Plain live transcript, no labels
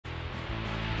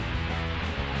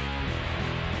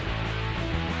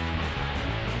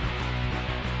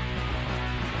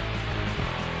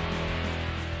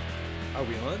Are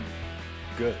we on?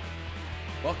 Good.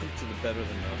 Welcome to the Better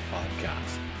Than Not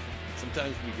podcast.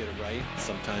 Sometimes we get it right,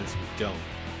 sometimes we don't.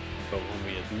 But when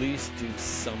we at least do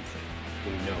something,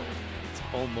 we know it's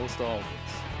almost always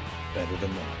better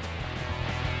than not.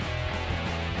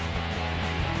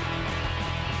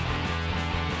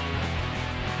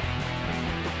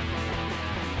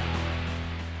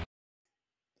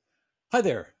 Hi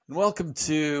there, and welcome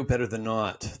to Better Than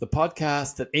Not, the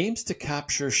podcast that aims to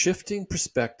capture shifting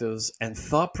perspectives and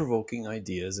thought-provoking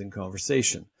ideas in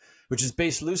conversation, which is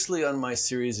based loosely on my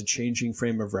series A Changing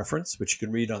Frame of Reference, which you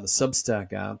can read on the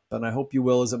Substack app, and I hope you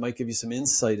will, as it might give you some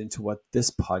insight into what this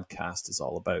podcast is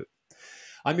all about.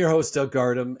 I'm your host, Doug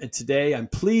Gardam, and today I'm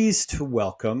pleased to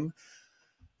welcome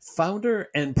founder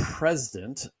and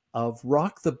president of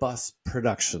Rock the Bus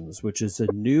Productions, which is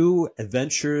a new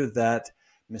adventure that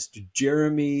Mr.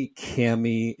 Jeremy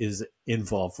Cammy is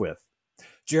involved with.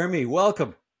 Jeremy,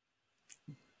 welcome.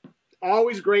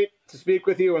 Always great to speak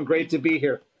with you and great to be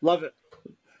here. Love it.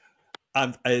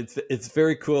 It's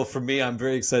very cool for me. I'm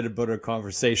very excited about our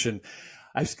conversation.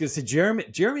 I was going to say,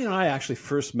 Jeremy and I actually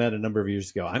first met a number of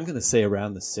years ago. I'm going to say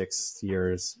around the 6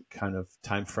 years kind of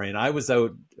time frame. I was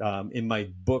out in my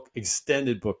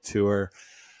extended book tour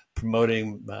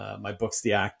promoting my books,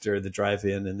 The Actor, The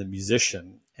Drive-In, and The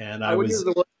Musician. And I was.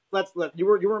 You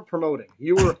weren't promoting.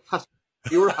 You were hustling.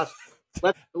 You were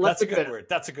hustling. That's a good word.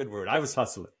 That's a good word. I was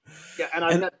hustling. Yeah, and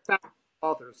I met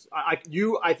authors. I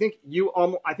think you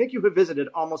have visited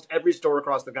almost every store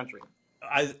across the country.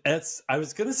 I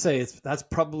was going to say that's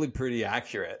probably pretty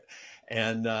accurate.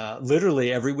 And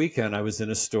literally every weekend I was in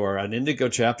a store, an Indigo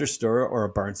chapter store or a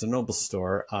Barnes & Noble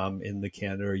store in the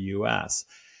Canada or US.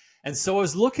 And so I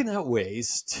was looking at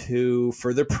ways to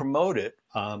further promote it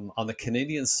on the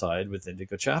Canadian side with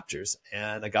Indigo chapters.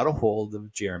 And I got a hold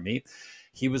of Jeremy.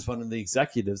 He was one of the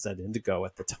executives at Indigo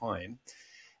at the time.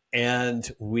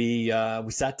 And we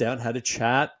sat down, had a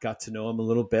chat, got to know him a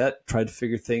little bit, tried to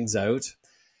figure things out.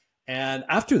 And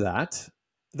after that,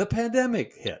 the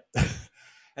pandemic hit.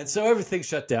 And so everything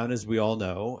shut down, as we all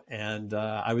know. And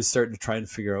I was starting to try and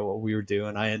figure out what we were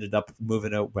doing. I ended up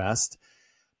moving out west.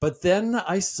 But then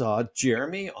I saw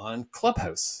Jeremy on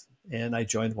Clubhouse, and I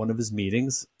joined one of his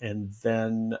meetings and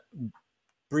then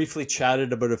briefly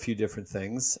chatted about a few different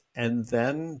things. And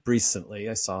then recently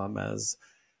I saw him as,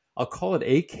 I'll call it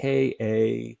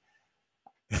AKA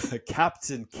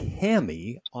Captain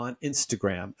Cammy on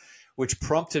Instagram, which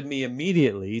prompted me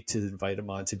immediately to invite him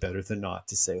on to Better Than Not,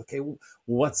 to say, okay,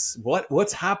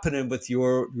 what's happening with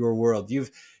your world? You've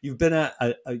been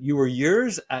you were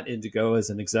years at Indigo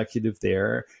as an executive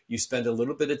there. You spent a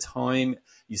little bit of time,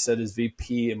 you said, as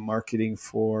VP in marketing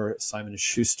for Simon &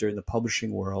 Schuster in the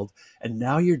publishing world, and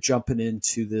now you're jumping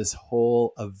into this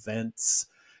whole events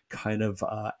kind of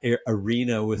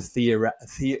arena with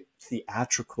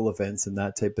theatrical events and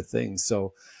that type of thing.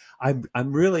 So I'm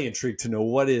really intrigued to know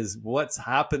what's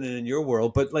happening in your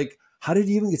world, but like, how did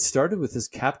you even get started with this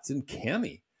Captain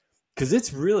Cammy? Because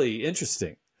it's really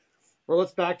interesting. Well,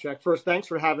 let's backtrack first. Thanks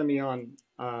for having me on.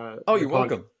 You're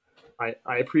welcome. I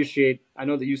appreciate. I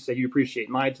know that you say you appreciate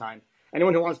my time.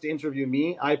 Anyone who wants to interview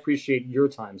me, I appreciate your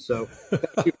time. So,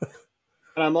 thank you.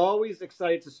 And I'm always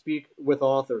excited to speak with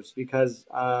authors because,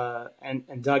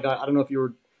 and Doug, I don't know if you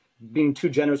were being too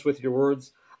generous with your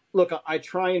words. Look, I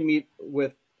try and meet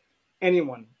with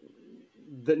anyone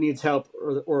that needs help,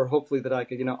 or hopefully that I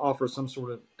could, offer some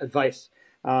sort of advice.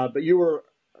 But you were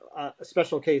a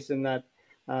special case in that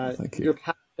you're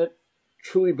passionate,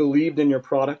 truly believed in your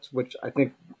product, which I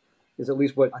think is at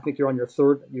least what I think you're on you're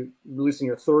releasing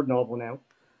your third novel now.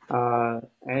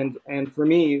 And for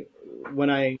me, when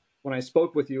I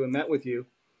spoke with you and met with you,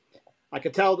 I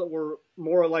could tell that we're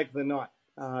more alike than not,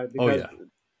 because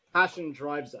passion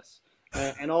drives us.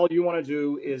 And all you want to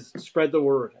do is spread the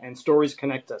word, and stories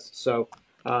connect us. So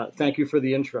thank you for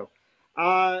the intro.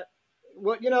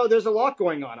 There's a lot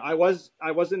going on. I was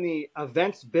in the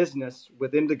events business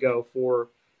with Indigo for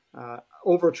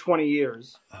over 20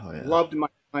 years. Loved my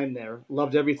time there.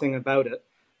 Loved everything about it.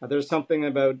 There's something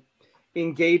about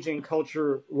engaging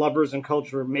culture lovers and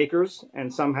culture makers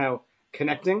and somehow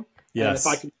connecting. Yes.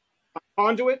 And if I can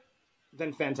onto it,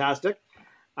 then fantastic.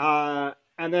 And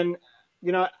then,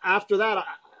 after that,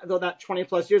 though that 20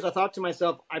 plus years, I thought to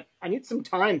myself, I need some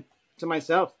time to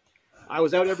myself. I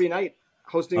was out every night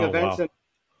hosting events and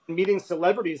meeting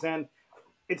celebrities, and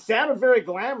it sounded very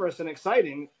glamorous and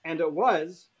exciting, and it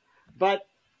was. But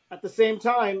at the same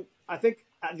time, I think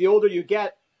the older you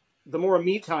get, the more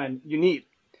me time you need.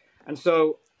 And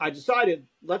so I decided,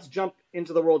 let's jump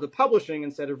into the world of publishing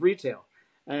instead of retail.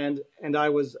 And I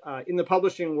was in the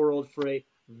publishing world for a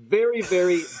very,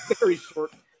 very, very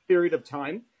short period of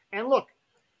time. And look,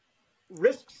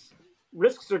 risks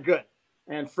are good.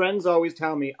 And friends always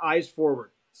tell me eyes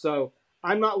forward. So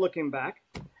I'm not looking back.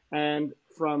 And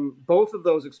from both of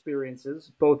those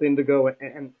experiences, both Indigo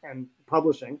and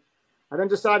publishing, I then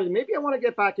decided maybe I want to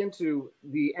get back into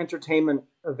the entertainment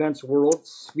events world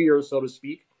sphere, so to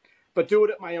speak, but do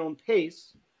it at my own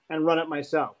pace and run it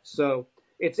myself. So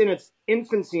it's in its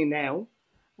infancy now.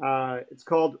 It's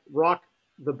called Rock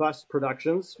the Bus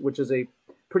Productions, which is a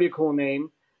pretty cool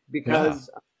name because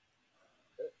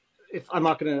if I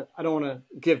don't want to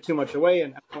give too much away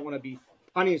and I don't want to be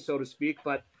funny, so to speak,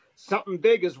 but something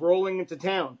big is rolling into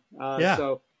town.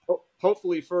 So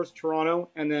hopefully first Toronto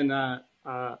and then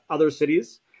other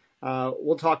cities.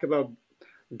 We'll talk about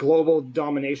global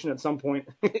domination at some point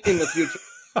in the future,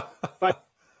 but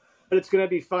it's going to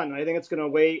be fun. I think it's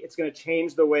going to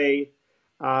change the way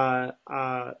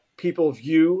people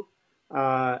view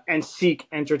and seek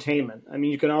entertainment. I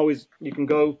mean, you can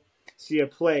go see a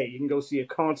play, you can go see a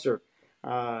concert,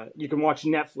 you can watch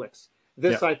Netflix.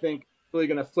 This, I think, really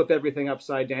going to flip everything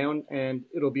upside down, and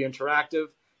it'll be interactive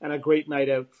and a great night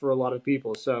out for a lot of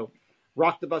people. So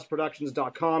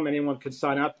rockthebusproductions.com, anyone could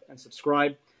sign up and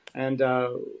subscribe. And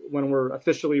when we're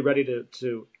officially ready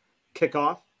to kick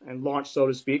off and launch, so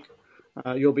to speak,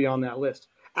 you'll be on that list.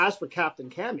 As for Captain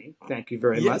Cammy, thank you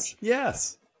very much.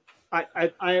 Yes. A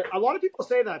lot of people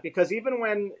say that because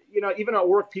even at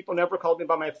work, people never called me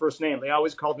by my first name. They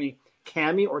always called me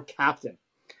Cammy or Captain.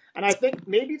 And I think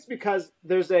maybe it's because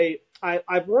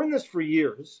I've worn this for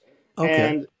years,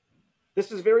 and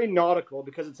this is very nautical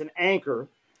because it's an anchor,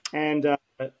 and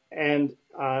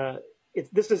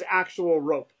this is actual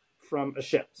rope from a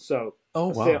ship. So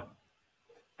sail.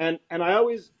 And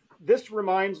this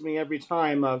reminds me every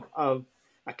time of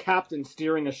a captain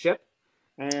steering a ship,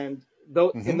 and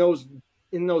in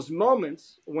those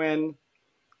moments when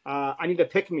I need to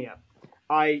pick me up,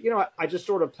 I just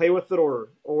sort of play with it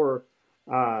or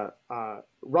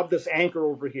rub this anchor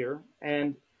over here,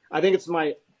 and I think it's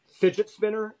my fidget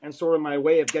spinner and sort of my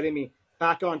way of getting me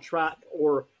back on track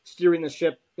or steering the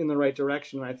ship in the right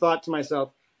direction. And I thought to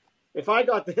myself, if I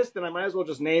got this, then I might as well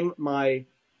just name my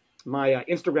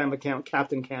Instagram account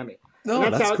Captain Cammy. No,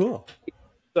 that's cool.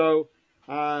 So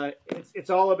it's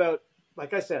all about,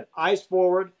 like I said, eyes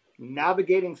forward,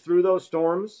 navigating through those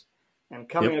storms, and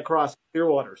coming across clear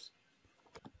waters,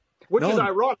 which is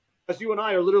ironic. Because you and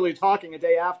I are literally talking a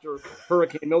day after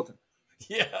Hurricane Milton.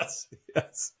 Yes.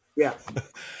 Yeah.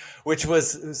 Which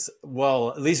was,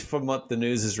 well, at least from what the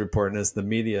news is reporting, as the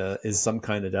media is some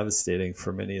kind of devastating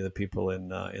for many of the people in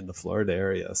the Florida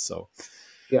area. So,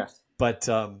 yes. But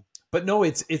no,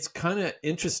 it's kind of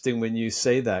interesting when you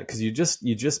say that, because you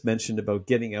just mentioned about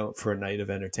getting out for a night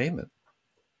of entertainment,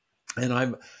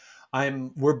 and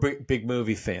we're big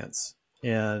movie fans.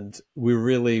 And we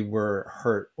really were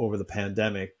hurt over the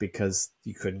pandemic because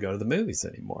you couldn't go to the movies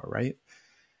anymore, right?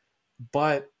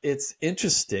 But it's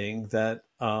interesting that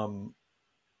no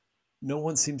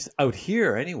one seems out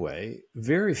here anyway.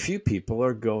 Very few people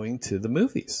are going to the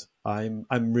movies. I'm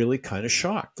really kind of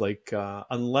shocked. Like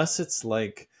unless it's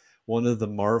like one of the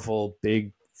Marvel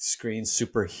big screen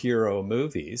superhero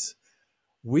movies,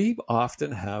 we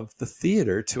often have the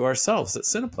theater to ourselves at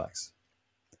Cineplex.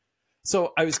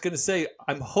 So I was going to say,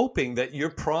 I'm hoping that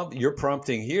you're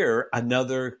prompting here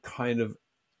another kind of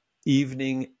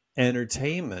evening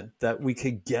entertainment that we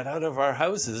could get out of our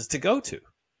houses to go to.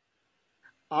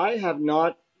 I have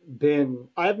not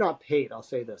paid, I'll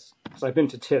say this. So I've been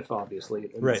to TIFF,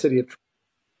 obviously, in the city of Toronto.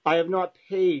 I have not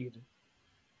paid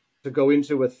to go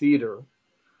into a theater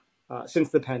since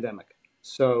the pandemic.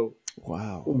 So,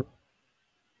 wow.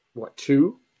 What,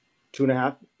 2.5?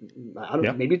 I don't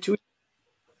know, maybe 2.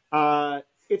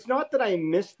 It's not that I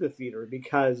miss the theater,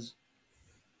 because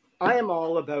I am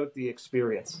all about the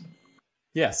experience.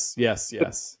 Yes.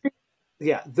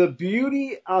 Yeah, the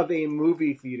beauty of a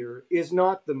movie theater is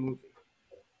not the movie.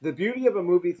 The beauty of a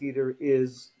movie theater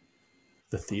is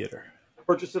the theater.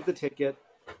 Purchase of the ticket,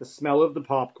 the smell of the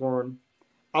popcorn,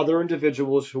 other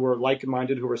individuals who are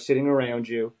like-minded, who are sitting around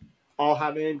you, all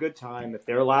having a good time. If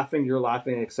they're laughing, you're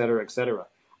laughing, et cetera, et cetera.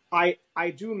 I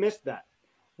do miss that.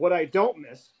 What I don't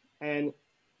miss, and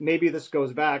maybe this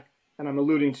goes back, and I'm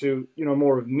alluding to,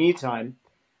 more of me time,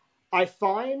 I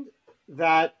find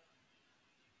that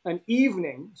an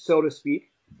evening, so to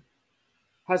speak,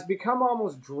 has become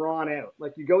almost drawn out.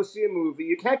 Like, you go see a movie,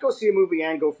 you can't go see a movie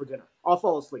and go for dinner. I'll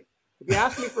fall asleep. If you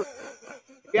ask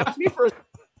me for a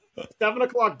 7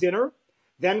 o'clock dinner,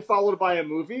 then followed by a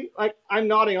movie, like, I'm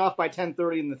nodding off by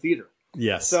 10:30 in the theater.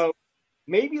 Yes. So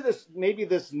maybe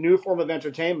this new form of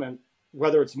entertainment,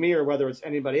 whether it's me or whether it's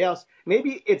anybody else,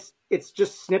 maybe it's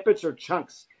just snippets or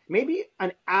chunks. maybe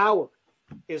an hour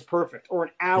is perfect, or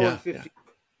an hour and 50.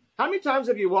 How many times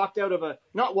have you walked out of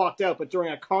not walked out, but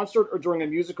during a concert or during a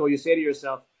musical, you say to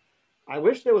yourself, I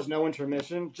wish there was no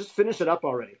intermission, just finish it up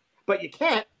already. But you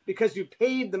can't because you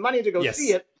paid the money to go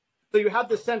see it. So you have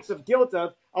this sense of guilt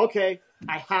of, okay,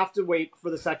 I have to wait for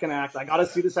the second act. I got to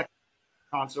see the second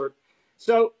concert.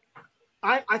 So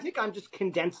I think I'm just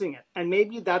condensing it. And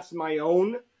maybe that's my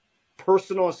own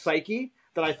personal psyche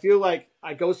that I feel like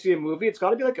I go see a movie. It's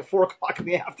got to be like at 4 o'clock in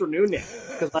the afternoon now,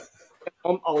 because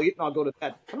I'll eat and I'll go to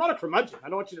bed. I'm not a curmudgeon. I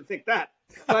don't want you to think that.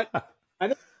 But I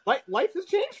think life has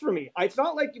changed for me. It's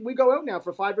not like we go out now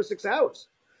for 5 or 6 hours.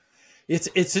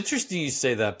 It's interesting you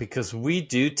say that, because we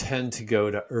do tend to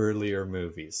go to earlier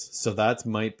movies. So that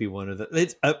might be one of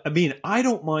the... I mean, I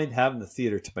don't mind having the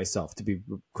theater to myself, to be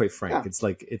quite frank. Yeah. It's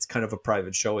like, it's kind of a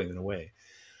private showing in a way.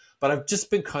 But I've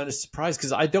just been kind of surprised,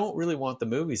 because I don't really want the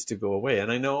movies to go away. And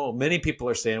I know many people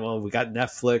are saying, well, we got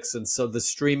Netflix, and so the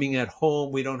streaming at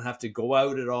home, we don't have to go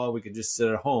out at all. We can just sit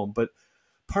at home. But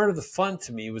part of the fun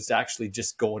to me was actually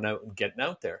just going out and getting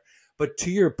out there. But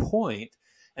to your point,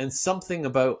 and something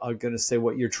about, I'm going to say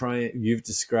what you've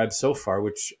described so far,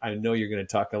 which I know you're going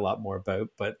to talk a lot more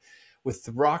about, but with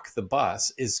the Rock the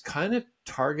Bus is kind of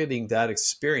targeting that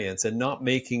experience and not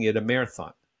making it a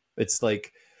marathon. It's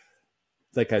like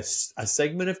a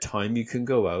segment of time you can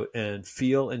go out and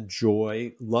feel,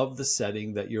 enjoy, love the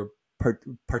setting that you're,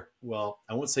 well,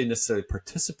 I won't say necessarily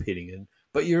participating in,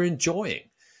 but you're enjoying.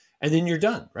 And then you're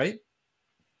done, right?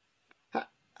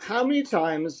 How many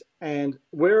times, and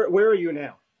where are you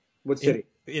now? What city?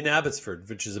 In Abbotsford,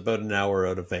 which is about an hour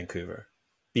out of Vancouver,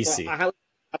 BC. Well,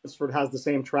 Abbotsford has the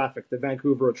same traffic that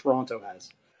Vancouver or Toronto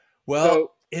has.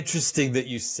 Well, interesting that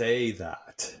you say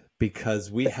that,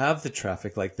 because we have the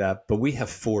traffic like that, but we have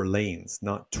 4 lanes,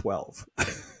 not 12.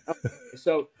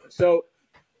 So,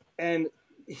 and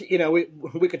you know,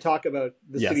 we could talk about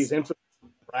the city's infrastructure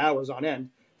for hours on end.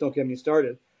 Don't get me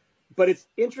started. But it's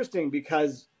interesting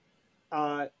because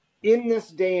in this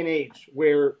day and age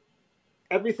where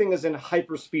everything is in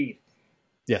hyper speed,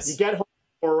 you get home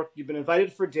from work, you've been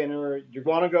invited for dinner, you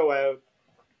want to go out.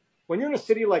 When you're in a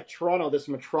city like Toronto, this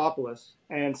metropolis,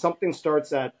 and something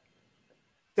starts at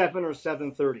 7 or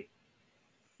 7:30,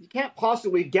 you can't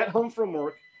possibly get home from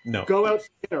work, go out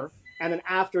for dinner, and then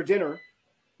after dinner,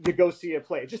 you go see a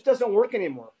play. It just doesn't work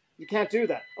anymore. You can't do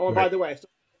that. Oh, and by the way, I still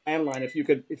have a landline if you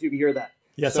could hear that.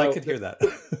 Yes, so I could hear that.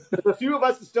 There's a few of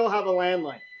us that still have a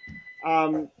landline.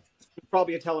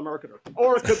 Probably a telemarketer,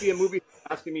 or it could be a movie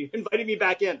inviting me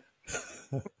back in.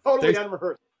 Totally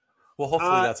unrehearsed. Well,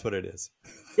 hopefully that's what it is.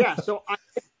 Yeah. So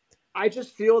I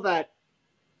just feel that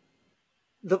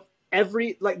the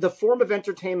form of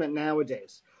entertainment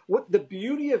nowadays, what the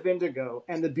beauty of Indigo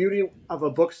and the beauty of a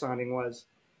book signing was,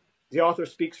 the author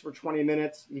speaks for 20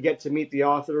 minutes. You get to meet the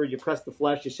author. You press the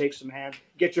flesh. You shake some hands.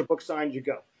 Get your book signed. You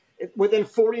go. Within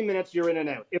 40 minutes, you're in and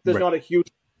out. If there's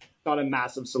not a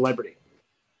massive celebrity.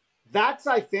 That's,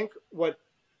 I think, what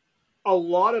a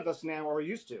lot of us now are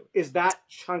used to, is that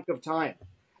chunk of time.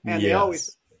 And they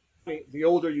always say, the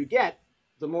older you get,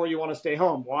 the more you want to stay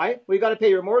home. Why? Well, you got to pay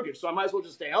your mortgage, so I might as well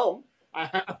just stay home. I'm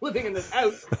living in this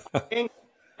house, I'm paying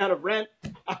out of rent.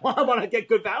 I want to get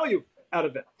good value out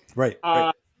of it. Right.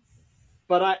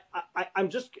 But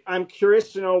I'm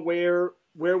curious to know where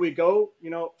we go,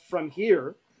 from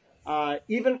here.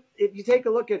 Even if you take a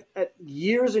look at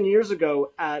years and years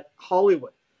ago at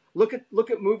Hollywood, look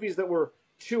at movies that were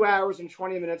 2 hours and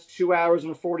 20 minutes, 2 hours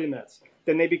and 40 minutes.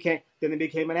 Then they became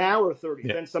an hour 30.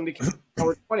 Then some became an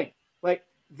hour 20. Like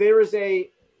there is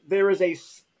a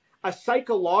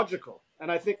psychological, and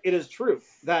I think it is true,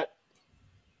 that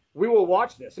we will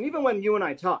watch this. And even when you and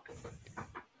I talk,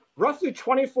 roughly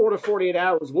 24 to 48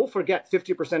 hours, we'll forget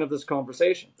 50% of this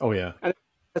conversation. Oh yeah. And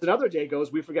as another day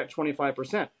goes, we forget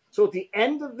 25%. So at the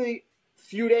end of the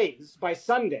few days, by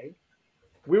Sunday,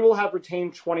 we will have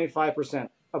retained 25%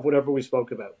 of whatever we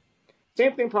spoke about.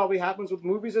 Same thing probably happens with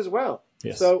movies as well.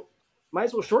 Yes. So might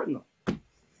as well shorten them.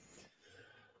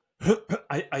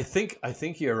 I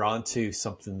think you're onto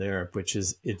something there, which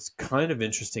is, it's kind of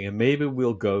interesting, and maybe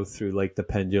we'll go through like the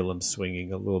pendulum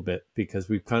swinging a little bit, because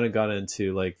we've kind of got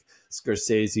into like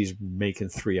Scorsese's making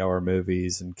 3-hour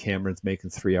movies and Cameron's making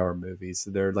 3-hour movies.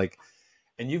 So they're like,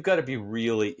 and you've got to be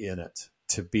really in it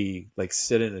to be like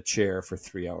sit in a chair for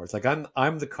 3 hours. Like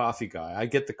I'm the coffee guy. I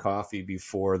get the coffee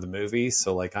before the movie,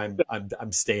 so like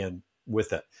I'm staying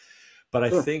with it. But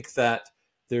I think that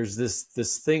there's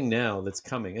this thing now that's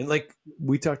coming, and like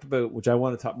we talked about, which I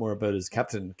want to talk more about, is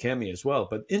Captain Cammy as well.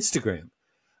 But Instagram,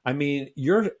 I mean,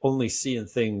 you're only seeing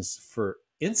things for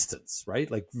instance, right?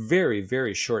 Like very,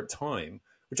 very short time,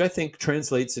 which I think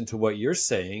translates into what you're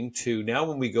saying to now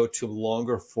when we go to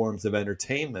longer forms of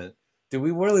entertainment, do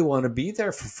we really want to be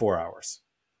there for 4 hours?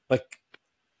 Like,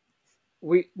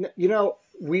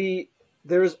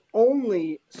 there's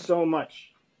only so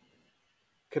much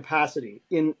capacity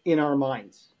in our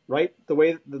minds, right? The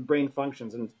way the brain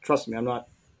functions, and trust me, I'm not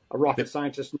a rocket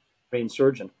scientist, brain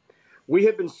surgeon. We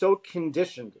have been so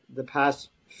conditioned the past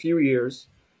few years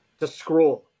to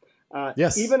scroll.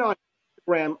 yes. Even on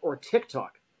Instagram or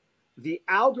TikTok, the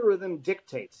algorithm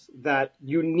dictates that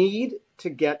you need to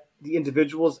get the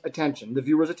individual's attention, the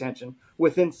viewer's attention,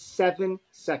 within 7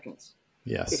 seconds.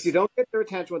 Yes. If you don't get their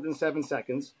attention within 7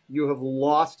 seconds, you have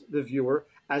lost the viewer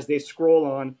as they scroll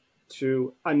on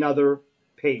to another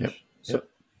page. Yep.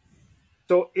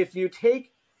 So if you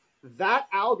take that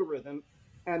algorithm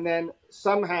and then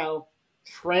somehow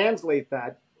translate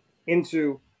that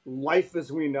into life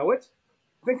as we know it,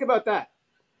 think about that.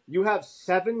 You have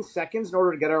 7 seconds in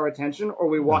order to get our attention, or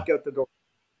we walk out the door.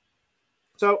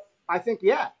 So I think,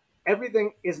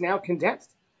 everything is now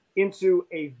condensed into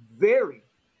a very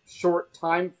short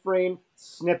time frame,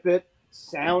 snippet,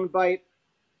 soundbite.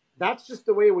 That's just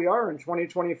the way we are in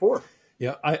 2024.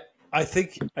 Yeah, I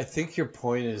think your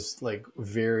point is like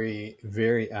very,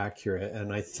 very accurate.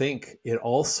 And I think it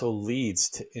also leads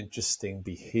to interesting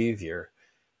behavior,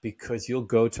 because you'll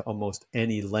go to almost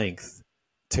any length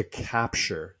to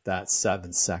capture that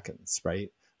 7 seconds,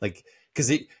 right? Like, because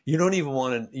you don't even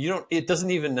want to, it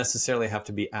doesn't even necessarily have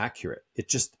to be accurate. It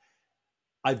just,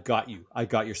 I've got you. I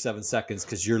got your 7 seconds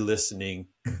because you're listening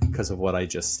because of what I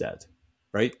just said,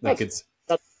 right? Like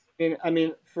I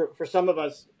mean, for some of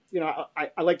us,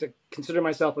 I like to consider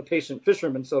myself a patient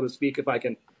fisherman, so to speak, if I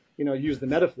can, use the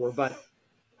metaphor. But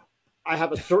I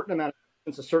have a certain amount of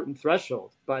patience, a certain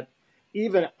threshold. But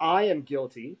even I am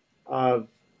guilty of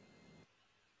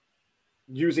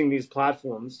using these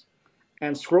platforms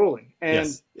and scrolling. And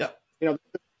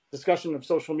discussion of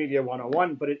social media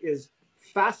 101, but it is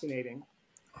fascinating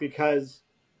because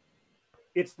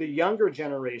it's the younger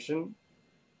generation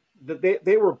that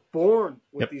they were born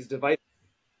with these devices.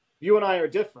 You and I are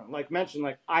different. Like mentioned,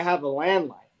 like I have a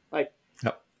landline. Like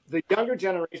the younger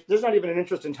generation, there's not even an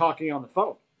interest in talking on the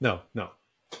phone. No.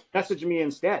 Message me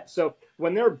instead. So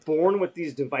when they're born with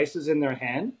these devices in their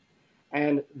hand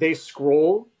and they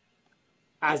scroll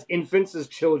as infants, as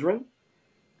children,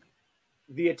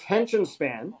 the attention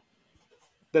span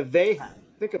that they have,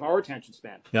 think of our attention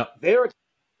span. Their attention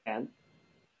span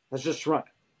has just shrunk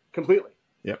completely.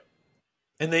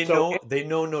 And they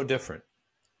know no different.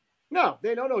 No,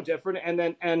 they know no different. And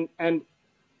then and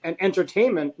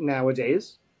entertainment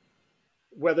nowadays,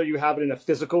 whether you have it in a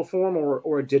physical form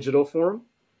or a digital form,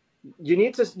 you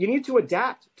need to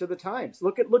adapt to the times.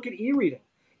 Look at e-reading.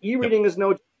 E-reading is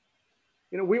no,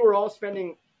 we were all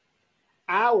spending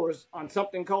hours on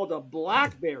something called a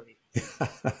BlackBerry.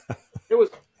 It was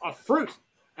a fruit.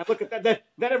 And look at that. Then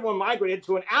everyone migrated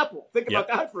to an apple. Think about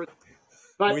that for a second.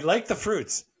 But we like the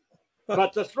fruits.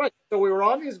 But that's right. So we were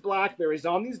on these BlackBerries,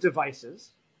 on these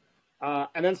devices,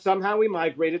 and then somehow we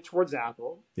migrated towards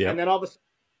Apple. And then all of a sudden,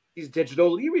 these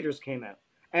digital e-readers came out.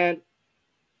 And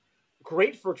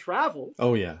great for travel.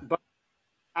 Oh, yeah. But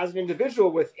as an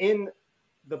individual within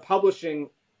the publishing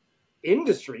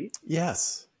industry,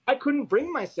 I couldn't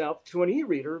bring myself to an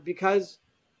e-reader because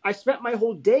I spent my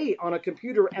whole day on a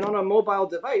computer and on a mobile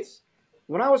device.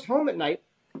 When I was home at night,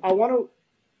 I want to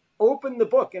open the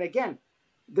book. And again,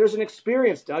 there's an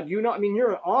experience, Doug. You're an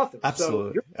author.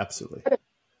 Absolutely. So Absolutely.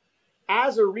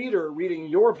 As a reader reading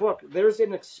your book, there's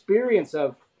an experience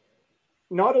of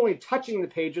not only touching the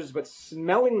pages, but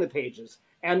smelling the pages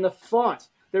and the font.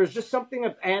 There's just something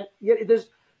of, and yet there's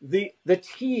the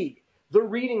tea, the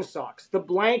reading socks, the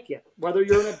blanket, whether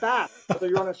you're in a bath, whether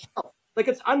you're on a shelf. Like,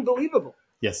 it's unbelievable.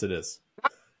 Yes, it is.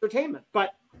 That's entertainment.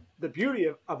 But the beauty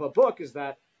of a book is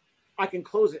that I can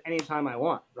close it anytime I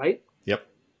want, right?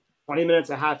 20 minutes,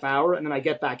 a half hour, and then I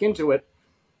get back into it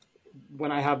when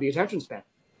I have the attention span.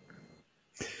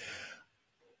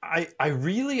 I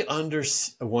really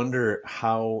wonder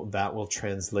how that will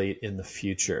translate in the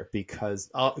future,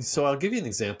 because I'll give you an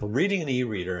example. Reading an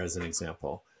e-reader as an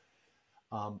example.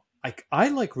 I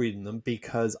like reading them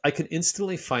because I can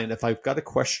instantly find, if I've got a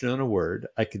question on a word,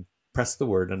 I could press the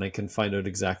word and I can find out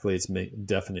exactly its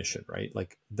definition, right?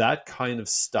 Like, that kind of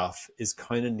stuff is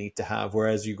kind of neat to have.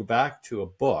 Whereas you go back to a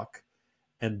book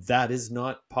and that is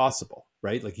not possible,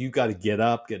 right? Like, you got to get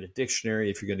up, get a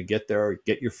dictionary if you're going to get there, or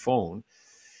get your phone.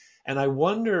 And I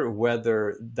wonder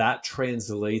whether that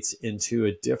translates into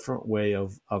a different way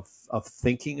of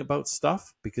thinking about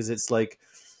stuff, because it's like,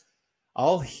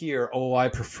 I'll hear, oh, I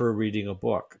prefer reading a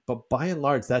book. But by and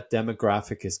large, that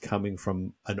demographic is coming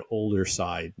from an older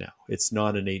side now. It's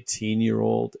not an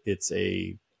 18-year-old, it's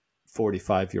a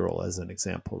 45-year-old, as an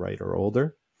example, right, or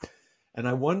older. And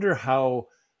I wonder how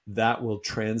that will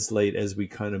translate as we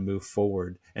kind of move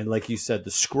forward. And like you said,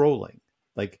 the scrolling,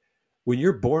 like when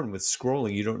you're born with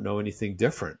scrolling, you don't know anything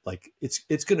different. Like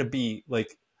it's going to be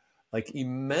like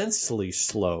immensely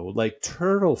slow, like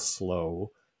turtle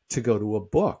slow to go to a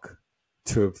book,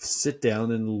 to sit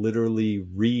down and literally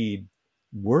read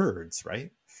words,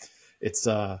 right? It's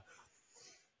and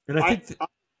I think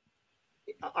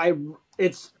I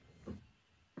it's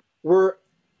we're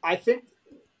I think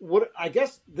what I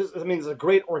guess this, I mean, it's a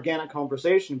great organic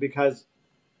conversation, because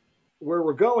where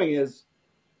we're going is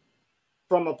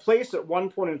from a place at one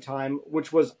point in time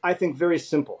which was, I think, very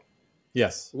simple.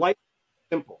 yes, Life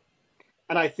was simple,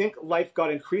 and I think life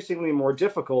got increasingly more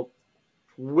difficult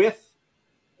with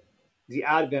the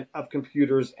advent of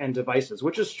computers and devices,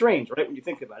 which is strange, right? When you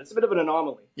think about it, it's a bit of an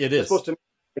anomaly. it It's is. supposed to make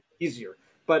it easier,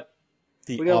 but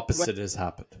The opposite has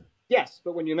happened. yes.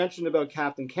 But when you mentioned about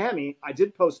Captain Cammy,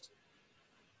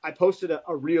 I posted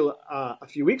a reel a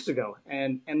few weeks ago,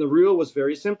 and the reel was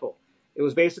very simple. It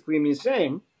was basically me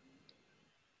saying,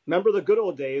 remember the good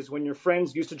old days when your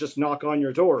friends used to just knock on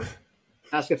your door,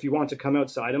 ask if you want to come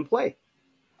outside and play.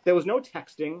 There was no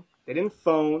texting. They didn't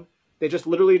phone. They just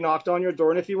literally knocked on your door,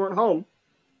 and if you weren't home,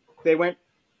 they went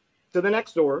to the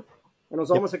next door, and it was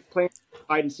almost like playing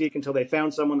hide and seek until they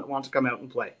found someone that wants to come out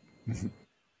and play.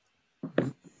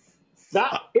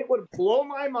 That it would blow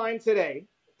my mind today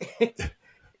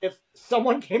if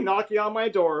someone came knocking on my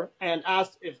door and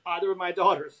asked if either of my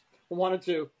daughters wanted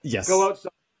to Yes. go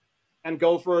outside and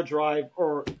go for a drive,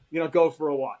 or go for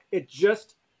a walk. It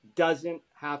just doesn't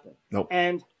happen. Nope.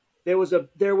 And there was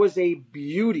a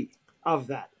beauty of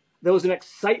that. There was an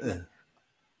excitement.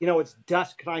 It's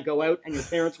dusk. Can I go out? And your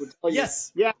parents would tell you,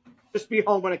 Yes. yeah, just be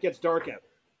home when it gets dark out.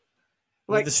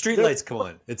 Like the street lights come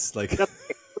on. It's like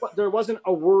there wasn't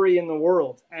a worry in the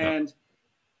world, and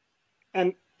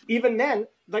even then,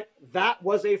 like, that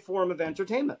was a form of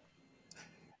entertainment.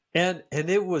 and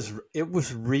it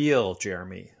was real,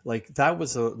 Jeremy. Like that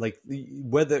was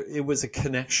whether it was a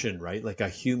connection, right? Like a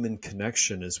human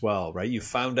connection as well, right? You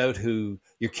found out who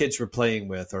your kids were playing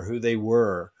with or who they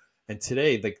were. And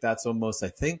today, like that's almost, I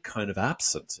think, kind of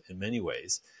absent in many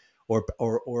ways,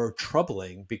 or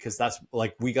troubling, because that's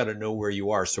like, we got to know where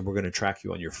you are, so we're going to track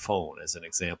you on your phone, as an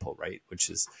example, right? Which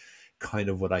is kind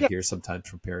of what I hear sometimes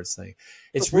from parents saying.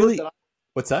 It's really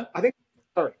what's that? I think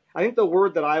the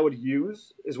word that I would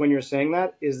use is, when you're saying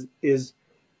that, is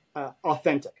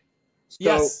authentic.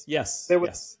 So Yes. There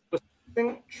was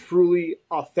something truly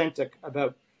authentic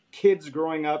about kids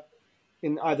growing up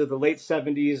in either the late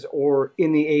 70s or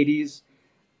in the 80s.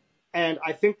 And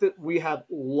I think that we have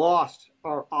lost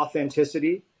our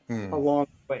authenticity along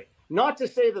the way. Not to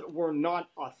say that we're not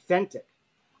authentic.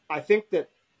 I think that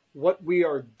what we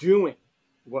are doing,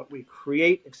 what we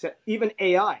create, except even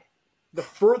AI, the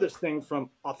furthest thing from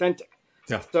authentic.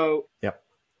 Yeah. So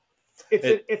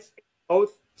it's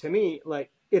both, to me,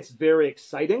 like, it's very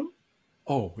exciting.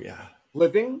 Oh yeah.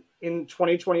 Living in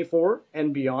 2024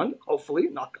 and beyond, hopefully,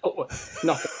 not,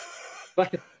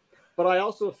 but I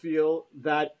also feel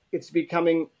that it's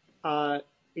becoming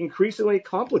increasingly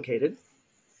complicated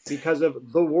because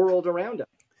of the world around us.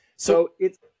 So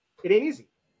it ain't easy.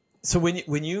 So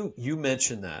when you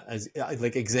mention that, as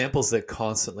like examples that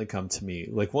constantly come to me,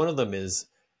 like one of them is,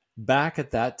 back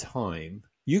at that time,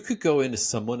 you could go into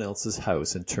someone else's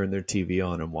house and turn their TV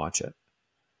on and watch it.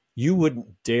 You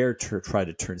wouldn't dare try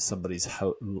to turn somebody's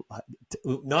house.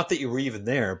 Not that you were even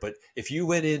there, but if you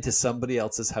went into somebody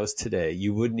else's house today,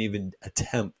 you wouldn't even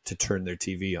attempt to turn their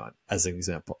TV on, as an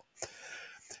example.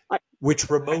 Which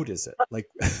remote is it? Like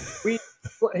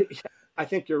I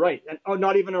think you're right. And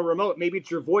not even a remote. Maybe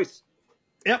it's your voice.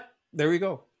 Yep. There we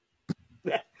go.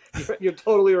 You're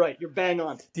totally right. You're bang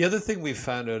on. The other thing we've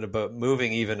found out about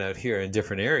moving, even out here in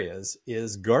different areas,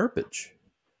 is garbage.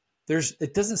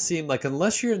 It doesn't seem like,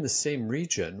 unless you're in the same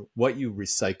region, what you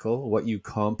recycle, what you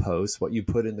compost, what you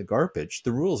put in the garbage,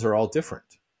 the rules are all different.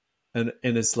 And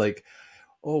it's like,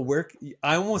 oh,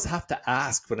 I almost have to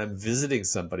ask when I'm visiting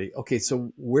somebody, okay,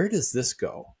 so where does this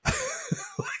go?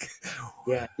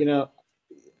 Yeah,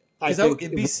 because out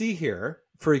in BC here,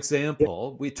 for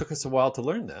example, it took us a while to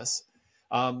learn this.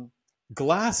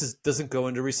 Glass doesn't go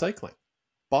into recycling.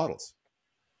 Bottles.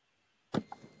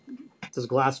 Does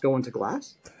glass go into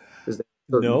glass?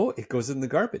 No, it goes in the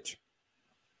garbage.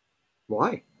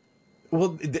 Why?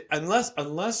 Well,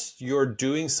 unless you're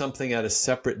doing something at a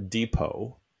separate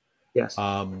depot, yes,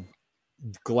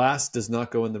 glass does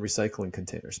not go in the recycling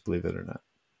containers, believe it or not.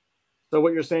 So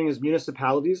what you're saying is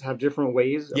municipalities have different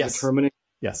ways of Yes. determining.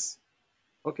 Yes.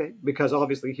 Okay, because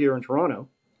obviously here in Toronto,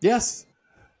 Yes.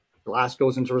 glass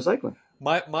goes into recycling.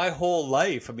 My whole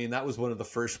life, I mean, that was one of the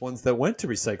first ones that went to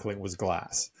recycling was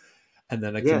glass. And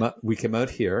then we came out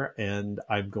here, and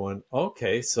I'm going,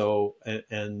 okay, so,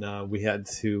 and we had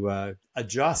to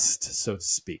adjust, so to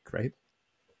speak, right?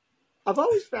 I've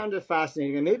always found it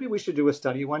fascinating, and maybe we should do a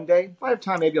study one day. If I have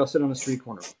time, maybe I'll sit on a street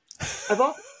corner.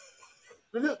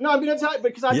 No, I mean, that's how,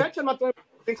 because I bet you I'm not the only one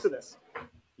who thinks of this.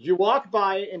 You walk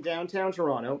by in downtown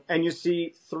Toronto, and you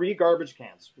see 3 garbage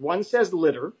cans. One says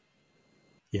litter.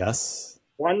 Yes.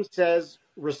 One says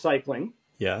recycling.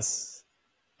 Yes.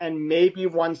 And maybe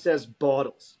one says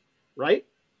bottles, right?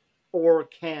 Or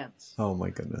cans. Oh,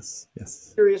 my goodness.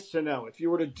 Yes. Curious to know, if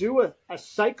you were to do a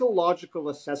psychological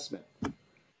assessment,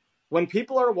 when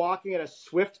people are walking at a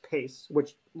swift pace,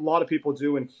 which a lot of people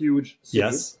do in huge cities,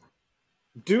 Yes.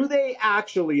 do they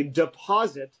actually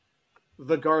deposit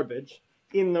the garbage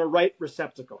in the right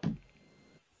receptacle?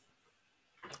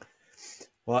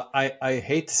 Well, I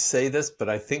hate to say this, but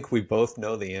I think we both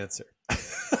know the answer.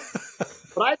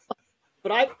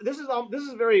 This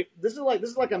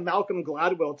is like a Malcolm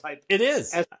Gladwell type. It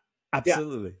is.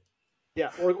 Absolutely.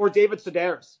 Yeah, or David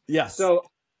Sedaris. Yes. So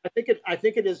I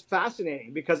think it is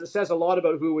fascinating because it says a lot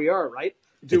about who we are, right?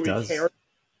 Do we care,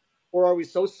 or are we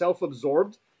so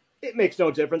self-absorbed? It makes no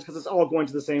difference because it's all going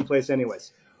to the same place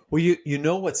anyways. Well, you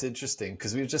know what's interesting,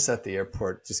 because we were just at the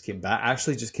airport, just came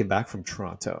back from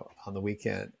Toronto on the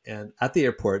weekend, and at the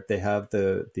airport they have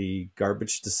the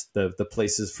garbage, the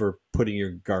places for putting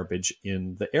your garbage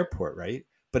in the airport, right?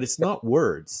 But it's not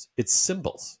words, it's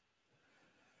symbols.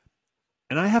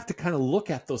 And I have to kind of look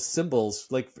at those symbols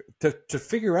like to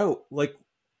figure out like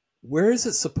where is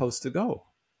it supposed to go?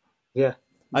 Yeah,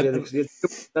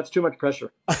 that's too much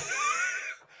pressure.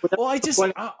 Well,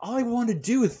 all I want to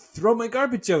do is throw my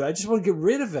garbage out. I just want to get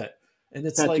rid of it, and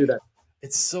it's like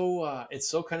it's so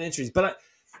kind of interesting. But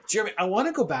Jeremy, I want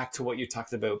to go back to what you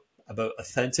talked about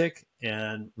authentic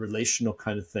and relational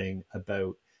kind of thing,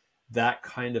 about that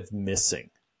kind of missing,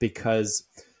 because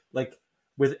like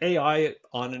with AI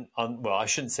on well, I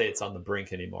shouldn't say it's on the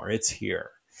brink anymore. It's here.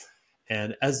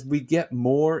 And as we get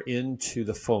more into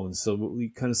the phones, so what we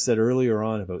kind of said earlier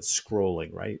on about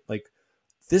scrolling, right? Like,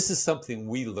 this is something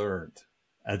we learned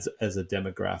as a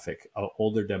demographic, an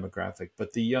older demographic,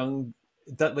 but the young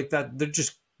they're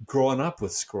just growing up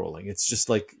with scrolling. It's just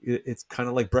like, it's kind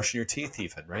of like brushing your teeth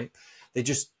even, right? They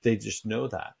just know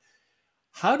that.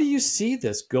 How do you see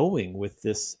this going with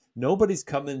this? Nobody's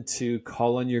coming to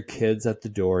call on your kids at the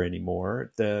door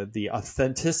anymore. The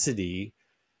authenticity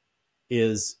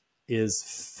is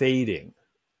fading.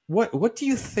 What do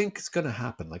you think is going to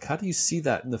happen? Like, how do you see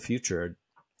that in the future?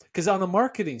 Because on the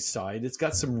marketing side, it's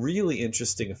got some really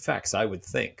interesting effects, I would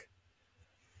think.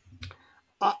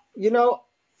 I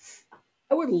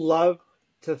would love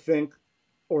to think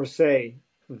or say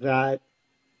that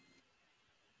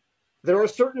there are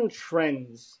certain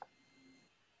trends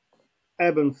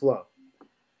ebb and flow.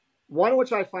 One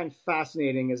which I find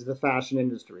fascinating is the fashion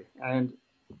industry. And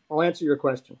I'll answer your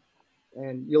question,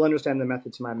 and you'll understand the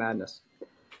method to my madness.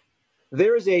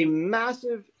 There is a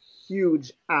massive,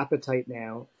 huge appetite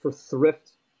now for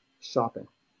thrift shopping.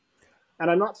 And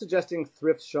I'm not suggesting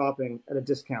thrift shopping at a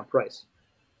discount price.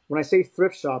 When I say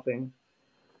thrift shopping,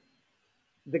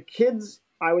 the kids,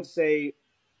 I would say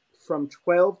from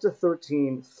 12 to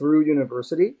 13 through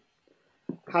university,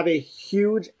 have a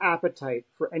huge appetite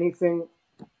for anything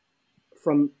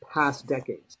from past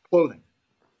decades. Clothing.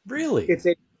 Really? It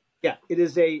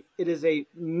is a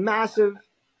massive,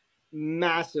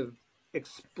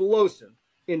 explosive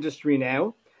industry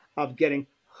now of getting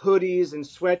hoodies and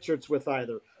sweatshirts with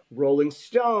either Rolling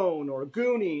Stone or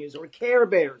Goonies or Care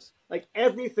Bears. Like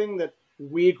everything that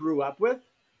we grew up with,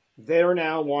 they're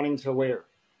now wanting to wear.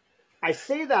 I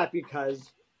say that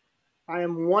because I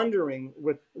am wondering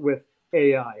with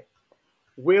AI,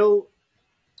 will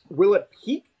it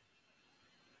peak?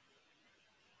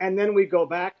 And then we go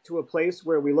back to a place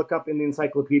where we look up in the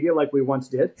encyclopedia like we once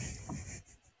did?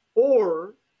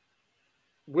 Or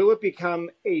will it become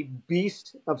a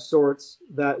beast of sorts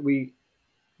that we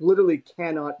literally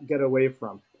cannot get away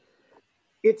from?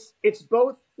 It's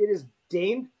both. It is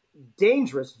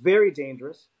dangerous, very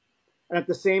dangerous, and at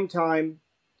the same time,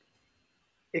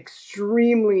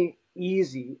 extremely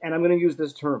easy. And I'm going to use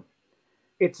this term.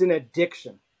 It's an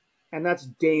addiction, and that's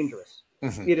dangerous.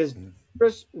 Mm-hmm. It is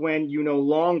dangerous when you no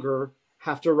longer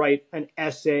have to write an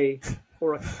essay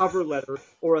or a cover letter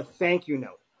or a thank you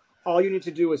note. All you need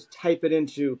to do is type it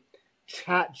into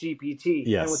Chat GPT,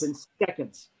 and within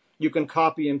seconds, you can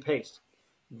copy and paste.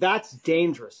 That's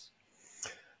dangerous.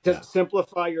 Does it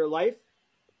simplify your life?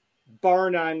 Bar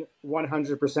none,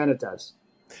 100% it does.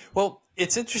 Well,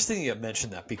 it's interesting you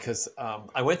mentioned that because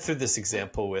I went through this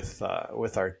example with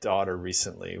our daughter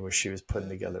recently, where she was putting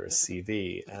together a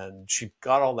CV, and she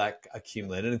got all that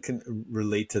accumulated and can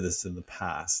relate to this in the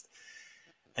past.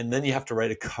 And then you have to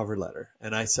write a cover letter,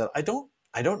 and I said, I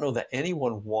don't know that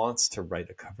anyone wants to write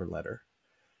a cover letter,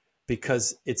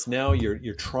 because it's now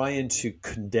you're trying to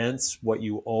condense what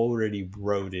you already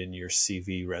wrote in your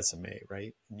CV resume,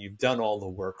 right? And you've done all the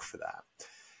work for that.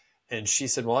 And she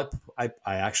said, well, I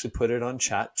actually put it on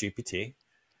Chat GPT,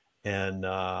 and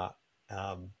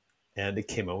it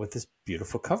came out with this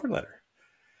beautiful cover letter.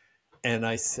 And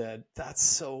I said, that's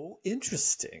so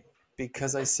interesting,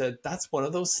 because I said, that's one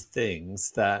of those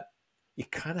things that you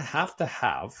kind of have to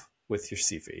have with your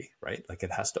CV, right? Like,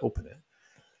 it has to open it.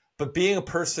 But being a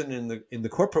person in the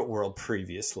corporate world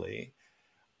previously,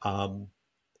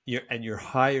 you're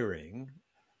hiring,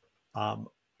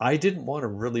 I didn't want to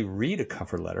really read a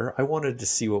cover letter. I wanted to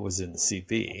see what was in the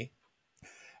CV.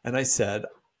 And I said,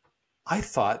 I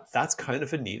thought that's kind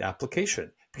of a neat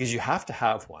application, because you have to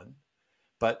have one,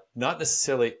 but not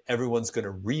necessarily everyone's going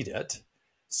to read it.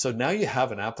 So now you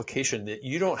have an application that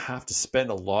you don't have to spend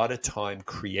a lot of time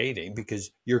creating, because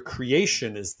your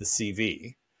creation is the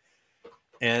CV,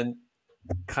 and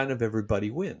kind of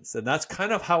everybody wins. And that's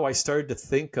kind of how I started to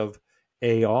think of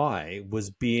AI,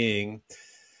 was being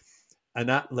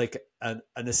an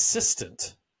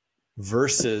assistant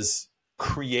versus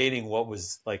creating what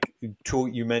was, like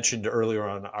you mentioned earlier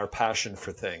on, our passion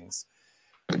for things.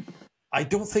 I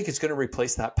don't think it's going to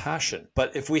replace that passion,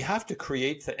 but if we have to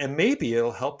create and maybe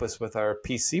it'll help us with our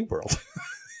PC world.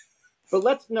 But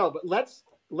let's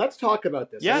talk about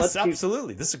this. Yes,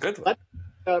 absolutely. This is a good one.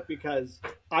 Because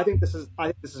I think this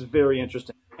is very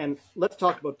interesting. And let's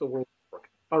talk about the world of work.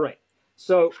 All right.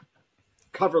 So,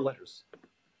 cover letters.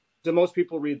 Do most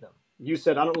people read them? You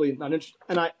said not interested,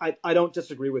 and I don't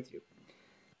disagree with you.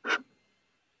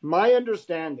 My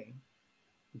understanding,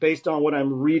 based on what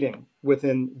I'm reading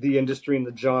within the industry and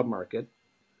the job market,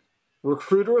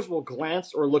 recruiters will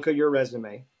glance or look at your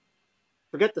resume.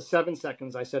 Forget the 7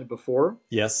 seconds I said before.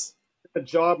 Yes. The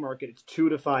job market, it's 2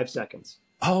 to 5 seconds.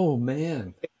 Oh,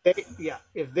 man.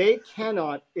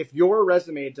 If your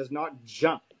resume does not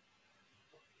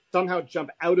somehow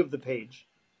jump out of the page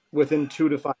within 2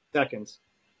 to 5 seconds,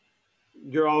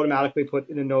 you're automatically put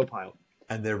in a no pile.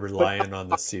 And they're relying on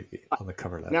the CV, on the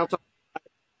cover letter. Now,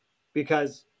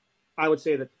 because I would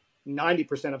say that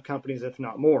 90% of companies, if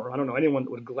not more, I don't know anyone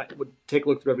that would take a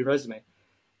look through every resume.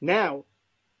 Now,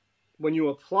 when you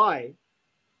apply,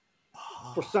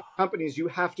 for some companies, you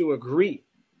have to agree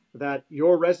that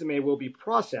your resume will be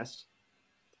processed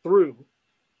through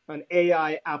an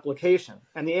AI application.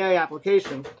 And the AI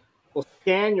application will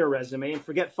scan your resume and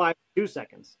forget 5 to 2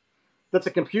 seconds. That's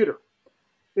a computer.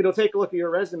 It'll take a look at your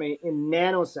resume in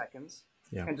nanoseconds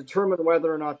and determine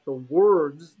whether or not the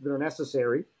words that are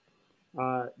necessary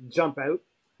jump out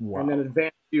and then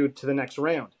advance you to the next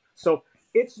round. So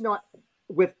it's not,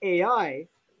 with AI,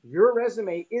 your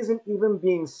resume isn't even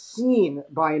being seen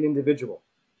by an individual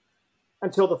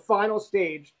until the final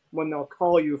stage when they'll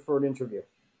call you for an interview.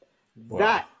 Wow.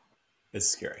 That is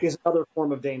scary. Is another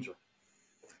form of danger.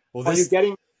 Well, are you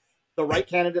getting the right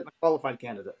candidate, the qualified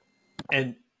candidate?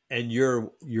 And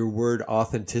your word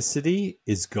authenticity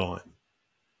is gone.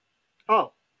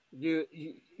 Oh, you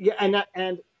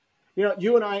you know,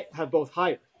 you and I have both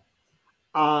hired.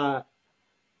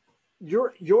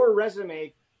 Your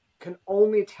resume can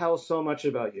only tell so much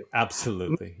about you.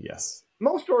 Absolutely, yes.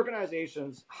 Most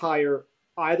organizations hire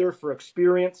either for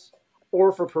experience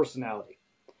or for personality.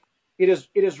 It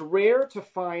is rare to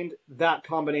find that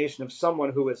combination of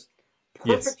someone who is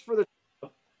perfect for the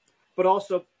job, but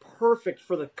also perfect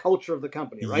for the culture of the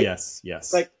company, right? Yes.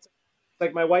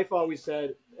 Like my wife always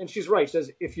said, and she's right. She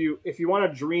says, if you want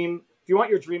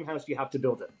your dream house, you have to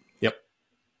build it. Yep.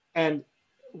 And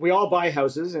we all buy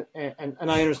houses, and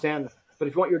I understand that. But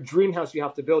if you want your dream house, you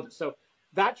have to build it. So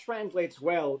that translates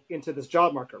well into this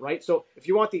job market, right? So if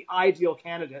you want the ideal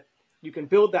candidate, you can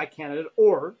build that candidate,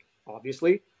 or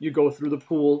obviously you go through the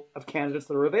pool of candidates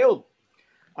that are available.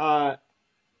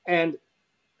 And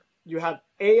you have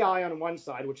AI on one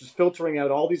side, which is filtering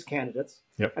out all these candidates.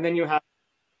 Yep. And then you have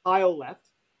pile left,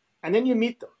 and then you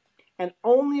meet them. And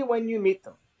only when you meet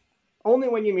them,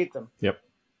 yep,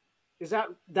 is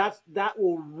that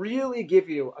will really give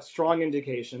you a strong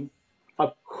indication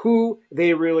of who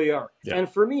they really are. Yep. And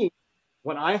for me,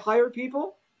 when I hire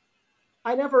people,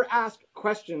 I never ask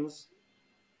questions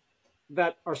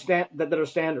that are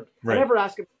standard. Right. I never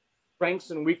ask about strengths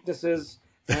and weaknesses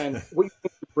and what you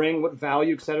bring, what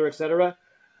value, et cetera, et cetera.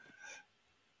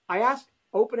 I ask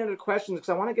open-ended questions because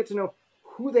I want to get to know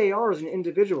who they are as an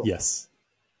individual. Yes.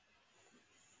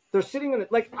 They're sitting in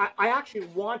it. Like, I actually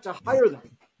want to hire them.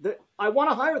 I want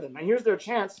to hire them, and here's their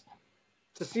chance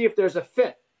to see if there's a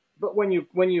fit. But when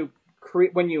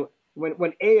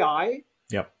AI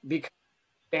becomes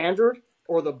standard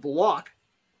or the block,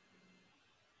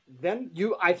 then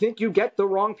I think you get the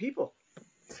wrong people.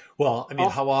 Well, I mean,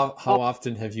 how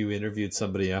often have you interviewed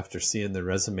somebody after seeing their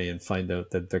resume and find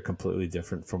out that they're completely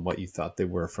different from what you thought they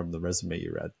were from the resume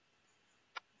you read?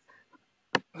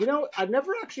 You know, I've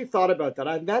never actually thought about that.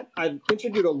 I've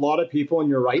interviewed a lot of people, and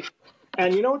you're right.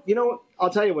 And you know, I'll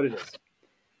tell you what it is.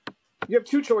 You have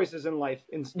two choices in life.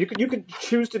 You could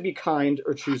choose to be kind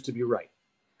or choose to be right.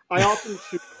 I often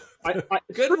choose.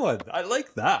 Good one. I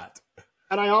like that.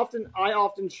 And I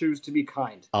often choose to be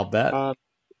kind. I'll bet.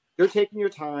 You're taking your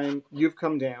time. You've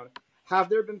come down. Have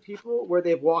there been people where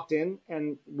they've walked in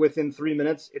and within 3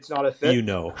 minutes it's not a fit? You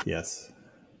know, yes.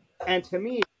 And to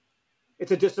me,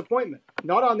 it's a disappointment.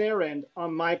 Not on their end,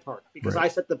 on my part, because I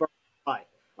set the bar high.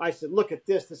 I said, look at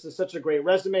this. This is such a great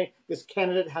resume. This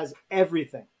candidate has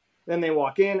everything. Then they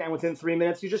walk in, and within 3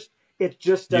 minutes, it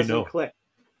just doesn't click.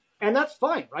 And that's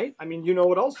fine, right? I mean, you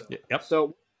know it also. Yep.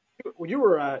 So you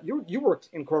worked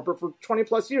in corporate for 20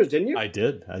 plus years, didn't you? I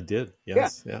did.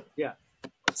 Yes. Yeah.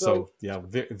 So yeah,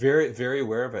 very, very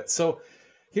aware of it. So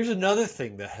here's another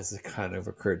thing that has kind of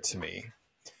occurred to me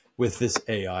with this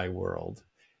AI world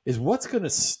is what's going to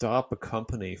stop a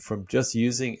company from just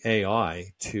using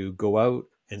AI to go out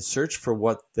and search for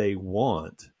what they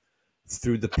want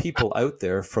through the people out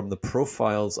there from the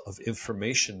profiles of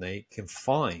information they can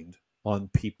find on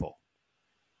people.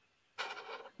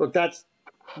 Look, that's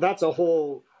a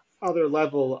whole other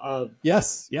level of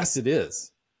yes it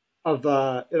is of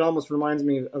it almost reminds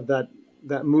me of that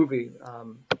movie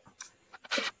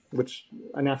which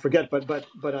I now forget, but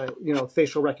you know,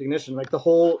 facial recognition, like the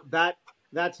whole that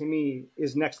to me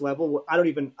is next level. I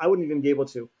wouldn't even be able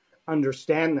to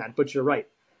understand that, but you're right.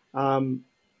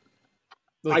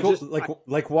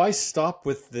 Like why stop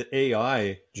with the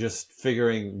AI just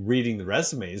reading the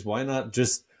resumes? Why not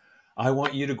just, I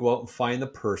want you to go out and find the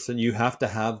person. You have to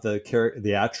have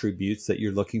the attributes that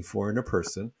you're looking for in a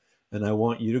person. And I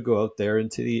want you to go out there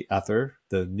into the ether,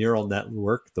 the neural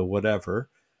network, the whatever,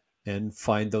 and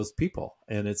find those people.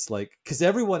 And it's like, because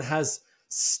everyone has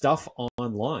stuff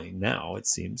online now, it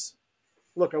seems.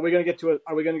 Look, are we going to get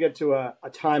to a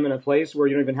time and a place where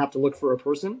you don't even have to look for a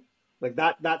person? Like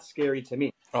that's scary to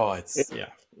me. Oh, yeah.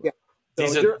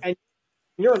 So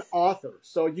you're an author,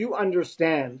 so you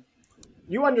understand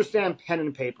pen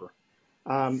and paper,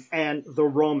 and the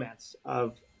romance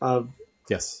of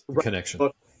yes, the connection.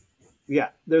 Book. Yeah,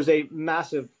 there's a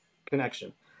massive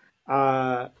connection,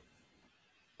 and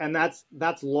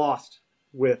that's lost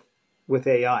with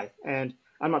AI. And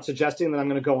I'm not suggesting that I'm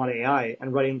going to go on AI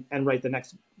and write the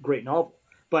next great novel,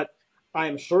 but I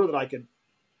am sure that I could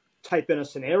type in a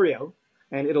scenario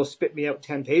and it'll spit me out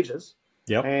 10 pages.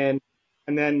 Yep. And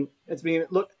then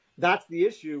look, that's the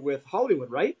issue with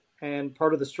Hollywood, right? And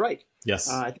part of the strike. Yes.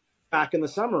 I think back in the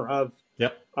summer of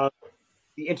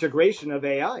the integration of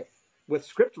AI with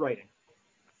script writing.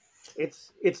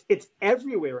 It's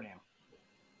everywhere now.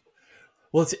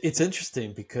 Well, it's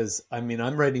interesting because, I mean,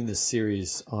 I'm writing this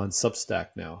series on Substack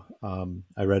now.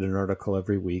 I read an article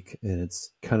every week, and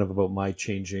it's kind of about my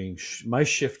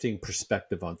shifting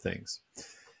perspective on things.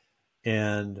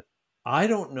 And I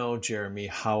don't know, Jeremy,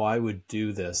 how I would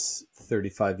do this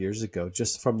 35 years ago,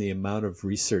 just from the amount of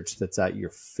research that's at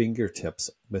your fingertips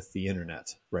with the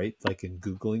internet, right? Like in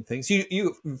Googling things.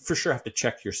 You for sure have to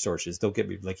check your sources. Don't get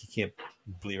me, like, you can't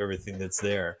believe everything that's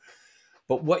there.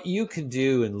 But what you can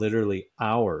do in literally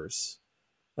hours,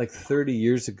 like 30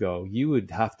 years ago, you would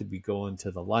have to be going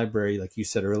to the library, like you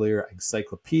said earlier,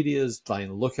 encyclopedias, trying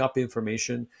to look up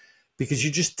information, because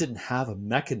you just didn't have a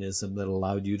mechanism that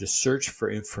allowed you to search for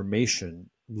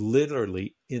information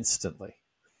literally instantly.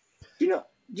 Do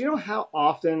you know how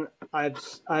often I'm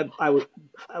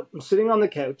sitting on the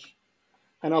couch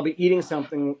and I'll be eating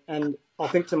something and I'll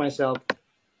think to myself,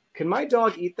 can my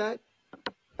dog eat that?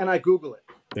 And I Google it.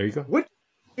 There you go. What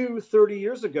did we do 30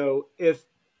 years ago if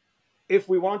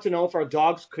we want to know if our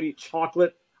dogs could eat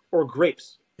chocolate or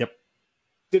grapes? Yep.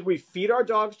 Did we feed our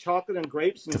dogs chocolate and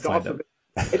grapes and God forbid,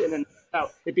 and then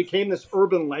it became this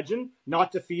urban legend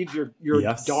not to feed your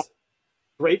dog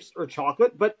grapes or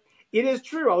chocolate? But it is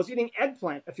true. I was eating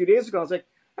eggplant a few days ago. I was like,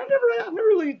 I've never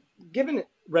really given it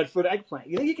Redfoot eggplant.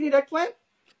 You think you can eat eggplant?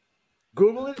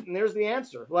 Google it, and there's the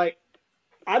answer. Like,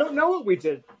 I don't know what we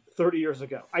did 30 years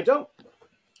ago. I don't.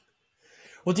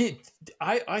 Well,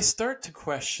 I start to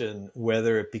question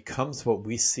whether it becomes what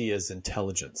we see as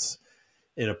intelligence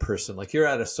in a person. Like you're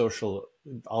at a social,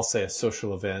 I'll say a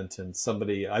social event, and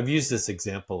somebody, I've used this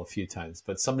example a few times,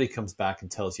 but somebody comes back and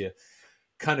tells you,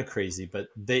 kind of crazy, but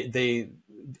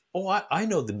oh, I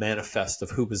know the manifest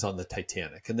of who was on the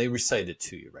Titanic, and they recite it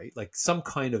to you, right? Like some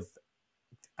kind of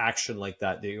action like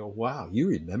that. They go, wow, you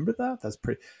remember that? That's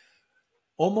pretty.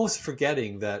 Almost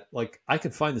forgetting that, like, I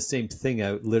could find the same thing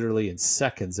out literally in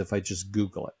seconds if I just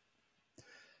Google it.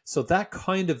 So that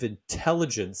kind of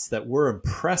intelligence that we're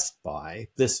impressed by,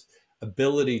 this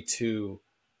ability to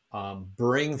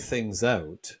bring things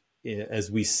out as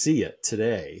we see it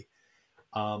today,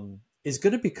 is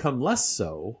going to become less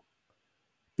so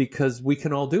because we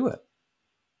can all do it.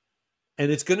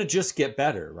 And it's going to just get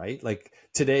better, right? Like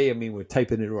today, I mean, we're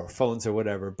typing into our phones or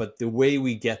whatever, but the way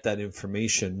we get that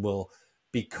information will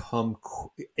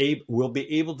we'll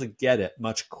be able to get it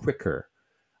much quicker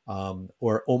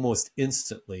or almost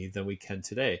instantly than we can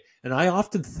today. And I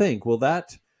often think, will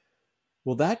that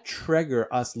trigger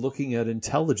us looking at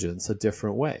intelligence a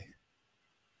different way?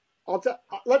 I'm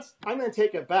going to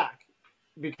take it back,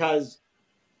 because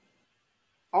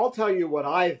I'll tell you what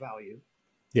I value.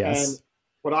 Yes. And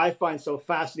what I find so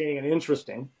fascinating and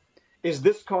interesting is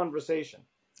this conversation.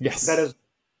 Yes.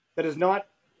 That is not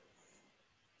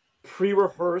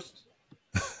pre-rehearsed.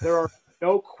 There are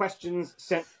no questions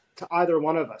sent to either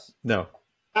one of us. No.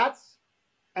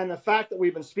 And the fact that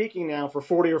we've been speaking now for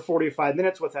 40 or 45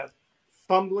 minutes without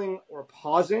fumbling or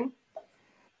pausing,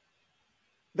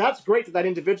 that's great that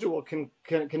individual can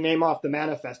name off the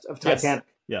manifest of Titanic.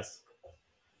 Yes.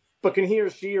 But can he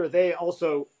or she or they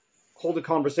also hold a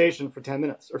conversation for 10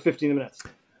 minutes or 15 minutes?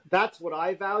 That's what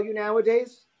I value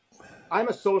nowadays. I'm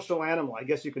a social animal. I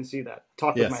guess you can see that.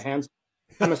 Talk with my hands.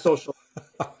 I'm a social.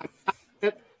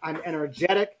 I'm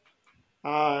energetic.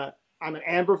 I'm an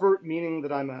ambivert, meaning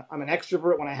that I'm an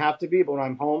extrovert when I have to be, but when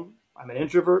I'm home, I'm an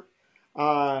introvert.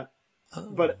 But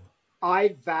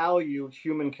I value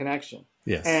human connection.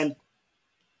 Yes.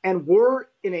 And we're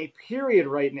in a period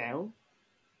right now,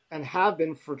 and have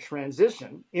been for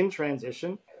transition,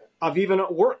 of even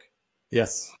at work.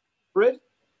 Yes. Hybrid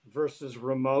versus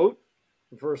remote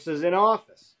versus in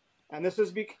office. And this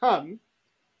has become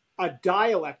a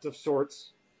dialect of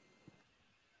sorts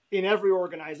in every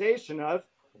organization of,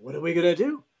 what are we going to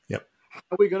do? Yep. How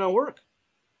are we going to work?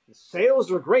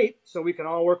 Sales are great, so we can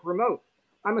all work remote.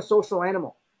 I'm a social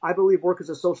animal. I believe work is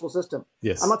a social system.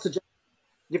 Yes. I'm not suggesting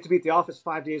you have to be at the office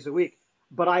 5 days a week,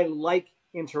 but I like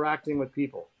interacting with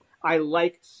people. I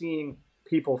like seeing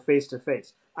people face to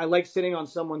face. I like sitting on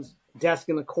someone's desk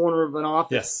in the corner of an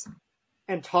office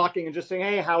and talking and just saying,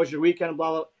 hey, how was your weekend?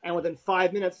 Blah, blah. And within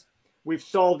 5 minutes, we've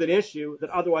solved an issue that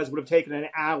otherwise would have taken an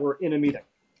hour in a meeting.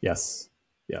 Yes.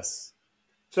 Yes.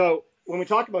 So when we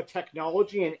talk about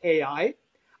technology and AI,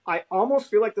 I almost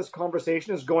feel like this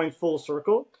conversation is going full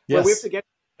circle. Yes. Where we have to get to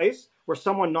a place where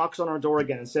someone knocks on our door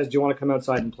again and says, do you want to come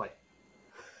outside and play?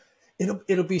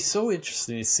 It'll be so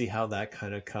interesting to see how that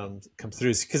kind of comes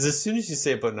through. Because as soon as you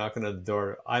say about knocking on the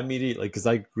door, I immediately, because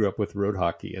I grew up with road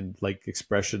hockey and like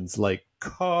expressions like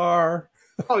car.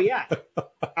 Oh yeah,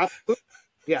 absolutely.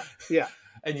 Yeah, yeah.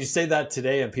 And you say that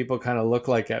today, and people kind of look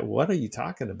like, what are you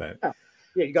talking about?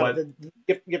 Yeah, you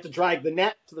have to drag the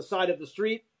net to the side of the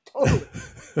street. Totally.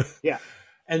 Yeah.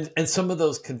 And some of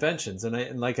those conventions,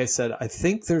 and like I said, I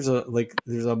think there's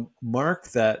a mark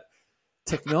that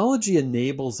technology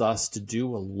enables us to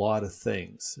do a lot of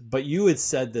things. But you had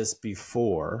said this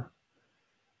before,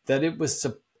 that it was,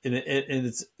 and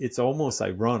it's almost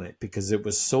ironic because it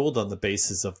was sold on the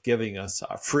basis of giving us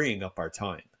freeing up our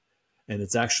time, and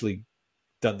it's actually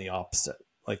done the opposite.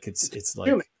 Like it's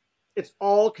like it's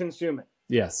all consuming.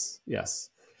 Yes, yes,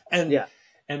 and yeah.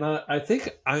 And I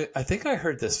think I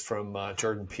heard this from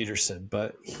Jordan Peterson,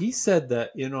 but he said that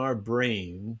in our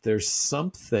brain there's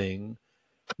something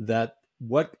that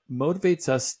what motivates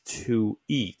us to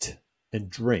eat and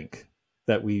drink,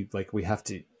 that we have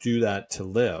to do that to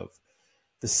live.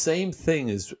 The same thing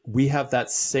is we have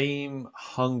that same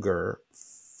hunger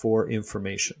for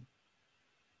information.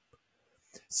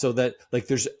 So that like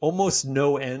there's almost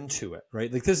no end to it,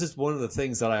 right? Like this is one of the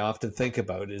things that I often think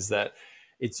about, is that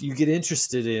you get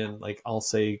interested in, like, I'll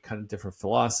say kind of different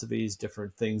philosophies,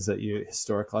 different things that you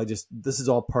historical. This is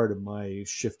all part of my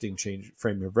shifting change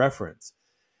frame of reference.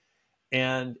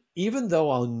 And even though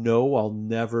I'll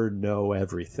never know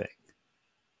everything,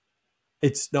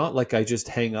 it's not like I just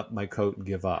hang up my coat and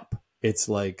give up. It's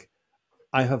like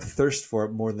I have thirst for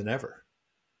it more than ever.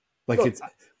 Like Look,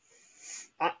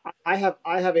 I have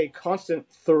a constant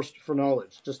thirst for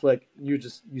knowledge, just like you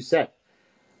said.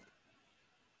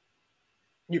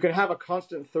 you can have a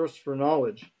constant thirst for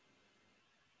knowledge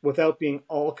without being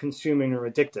all consuming or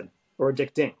addicted or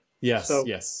addicting. Yes, So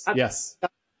yes, you yes.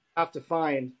 have to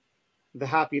find the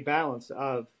happy balance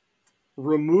of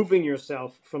removing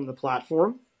yourself from the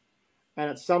platform and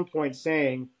at some point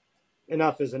saying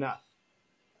enough is enough.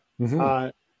 Mm-hmm.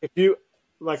 If you,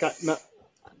 like I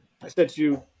said to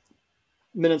you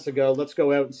minutes ago, let's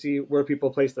go out and see where people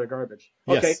place their garbage.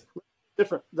 Okay, Yes.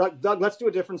 different. Doug, let's do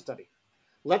a different study.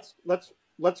 Let's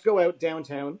go out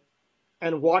downtown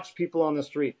and watch people on the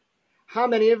street. How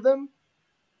many of them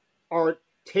are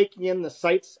taking in the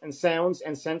sights and sounds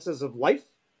and senses of life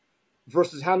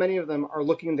versus how many of them are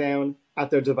looking down at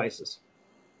their devices?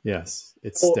 Yes.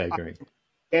 It's Well, staggering. I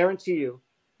guarantee you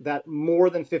that more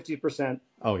than 50%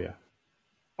 Oh, yeah.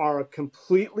 are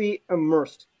completely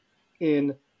immersed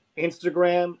in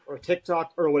Instagram or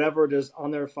TikTok or whatever it is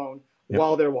on their phone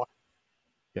while they're watching.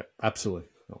 Yeah, absolutely.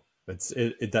 No,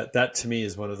 that to me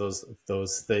is one of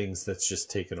those things that's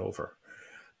just taken over.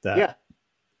 That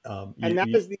And that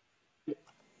is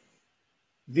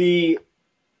the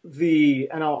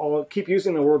and I'll keep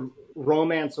using the word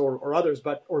romance or others,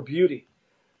 or beauty.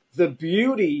 The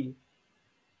beauty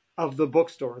of the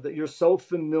bookstore that you're so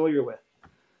familiar with.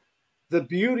 The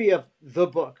beauty of the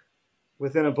book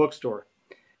within a bookstore.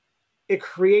 It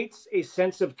creates a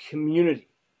sense of community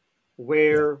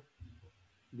where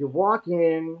you walk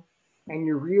in and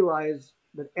you realize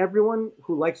that everyone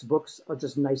who likes books are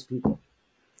just nice people.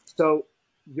 So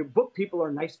your book people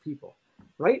are nice people,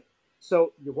 right?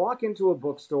 So you walk into a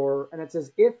bookstore and it's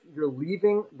as if you're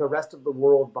leaving the rest of the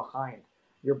world behind.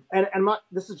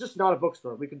 This is just not a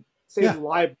bookstore. We could say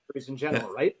libraries in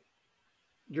general, right?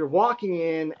 You're walking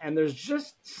in and there's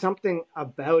just something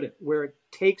about it where it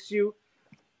takes you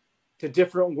to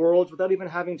different worlds without even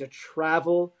having to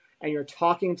travel, and you're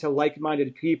talking to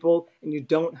like-minded people and you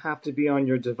don't have to be on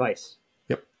your device.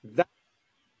 Yep. That's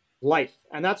life.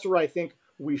 And that's where I think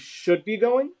we should be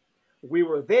going. We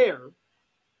were there,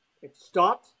 it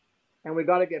stopped, and we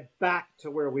got to get back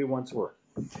to where we once were.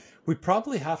 We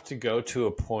probably have to go to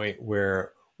a point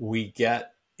where we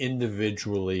get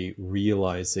individually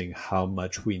realizing how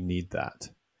much we need that.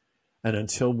 And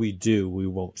until we do, we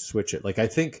won't switch it. Like, I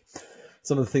think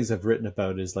some of the things I've written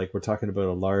about is like, we're talking about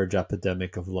a large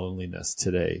epidemic of loneliness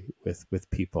today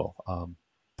with people.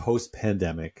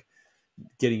 Post-pandemic,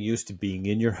 getting used to being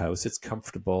in your house. It's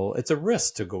comfortable. It's a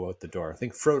risk to go out the door. I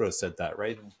think Frodo said that,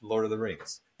 right? In Lord of the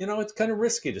Rings. It's kind of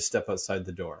risky to step outside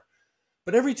the door.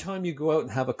 But every time you go out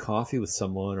and have a coffee with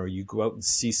someone, or you go out and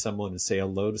see someone and say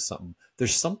hello to something,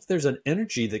 there's an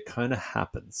energy that kind of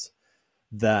happens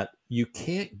that you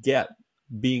can't get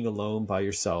being alone by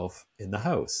yourself in the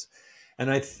house. And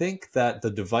I think that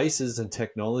the devices and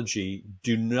technology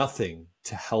do nothing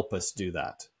to help us do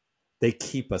that. They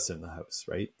keep us in the house,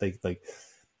 right? Like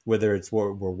whether it's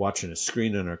we're watching a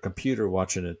screen on our computer,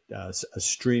 watching a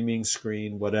streaming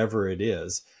screen, whatever it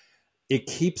is, it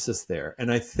keeps us there.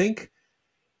 And I think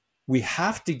we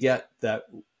have to get that,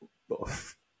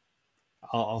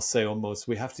 I'll say almost,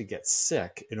 we have to get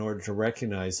sick in order to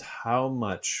recognize how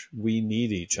much we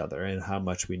need each other and how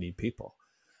much we need people.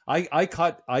 I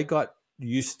got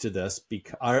used to this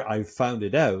because I found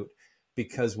it out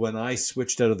because when I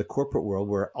switched out of the corporate world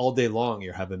where all day long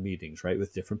you're having meetings, right,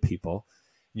 with different people,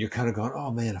 and you're kind of going,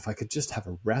 oh man, if I could just have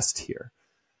a rest here.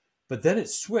 But then it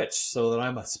switched so that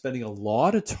I'm spending a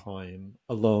lot of time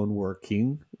alone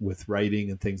working with writing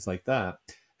and things like that.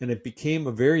 And it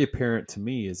became very apparent to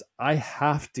me is I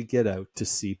have to get out to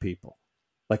see people.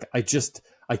 Like I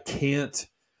can't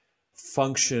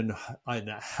function in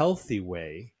a healthy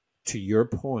way, to your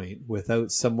point,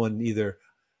 without someone either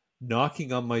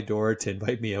knocking on my door to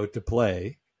invite me out to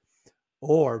play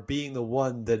or being the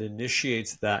one that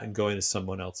initiates that and going to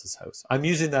someone else's house. I'm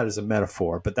using that as a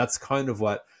metaphor, but that's kind of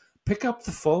what, pick up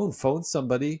the phone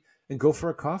somebody and go for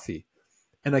a coffee.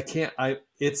 And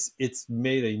it's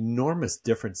made an enormous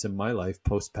difference in my life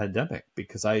post-pandemic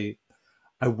because I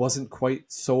wasn't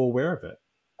quite so aware of it.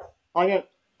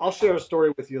 I'll share a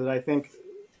story with you that I think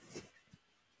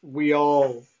we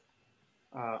all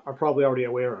are probably already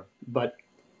aware of. But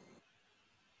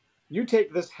you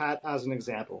take this hat as an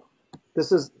example.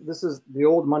 This is the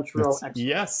old Montreal Expos.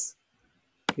 Yes.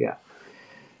 Yeah.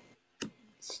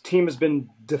 This team has been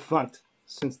defunct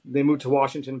since they moved to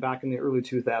Washington back in the early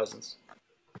 2000s.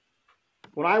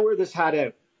 When I wear this hat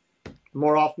out,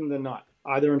 more often than not,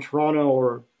 either in Toronto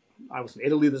or I was in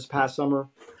Italy this past summer,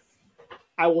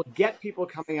 I will get people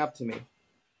coming up to me,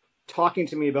 talking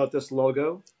to me about this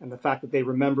logo and the fact that they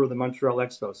remember the Montreal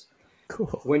Expos.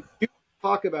 Cool. When you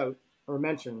talk about or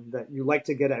mention that you like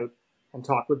to get out and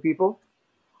talk with people,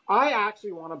 I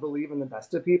actually want to believe in the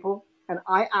best of people, and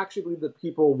I actually believe that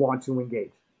people want to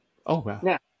engage. Oh, wow.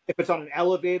 Now, if it's on an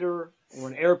elevator or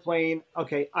an airplane,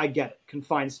 okay, I get it.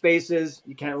 Confined spaces,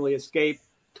 you can't really escape.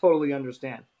 Totally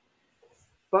understand.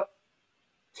 But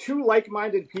two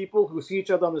like-minded people who see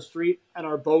each other on the street and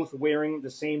are both wearing the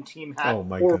same team hat Oh,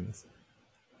 my or goodness.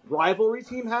 rivalry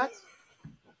team hats,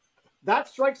 that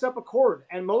strikes up a chord.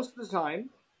 And most of the time,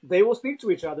 they will speak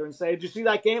to each other and say, "Did you see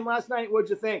that game last night? What'd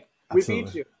you think? Absolutely. We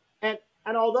beat you."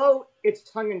 And although it's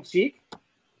tongue-in-cheek,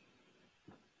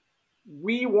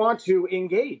 we want to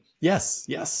engage. Yes,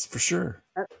 yes, for sure.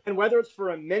 And whether it's for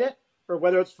a minute or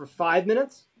whether it's for 5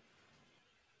 minutes,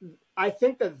 I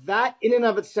think that in and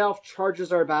of itself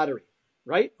charges our battery,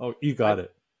 right? Oh, you got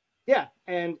it. Yeah,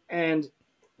 and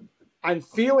I'm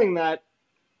feeling that.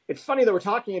 It's funny that we're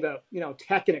talking about,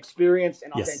 tech and experience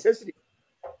and authenticity.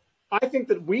 Yes. I think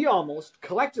that we almost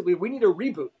collectively we need a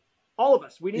reboot. All of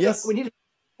us. We need a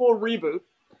full reboot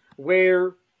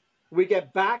where we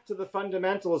get back to the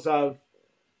fundamentals of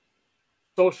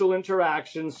social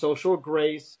interaction, social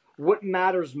grace, what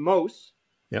matters most.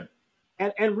 Yep.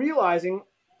 And realizing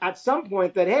at some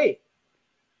point that, hey,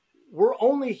 we're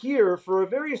only here for a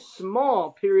very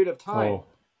small period of time.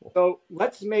 Oh. So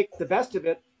let's make the best of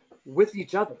it with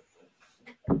each other.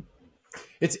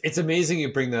 It's amazing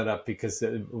you bring that up because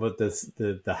with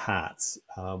the hats,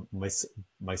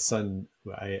 my son,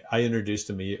 I introduced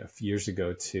him a few years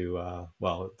ago to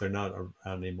they're not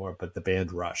around anymore, but the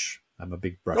band Rush. I'm a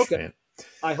big Rush fan.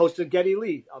 I hosted Geddy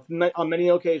Lee on many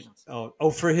occasions.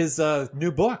 Oh, for his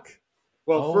new book.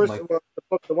 Well,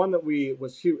 the one that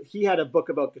he had a book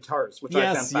about guitars, which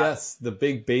I found yes, the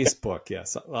big bass book.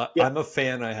 Yes, I'm a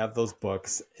fan. I have those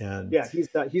books, and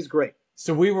he's great.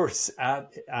 So we were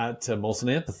at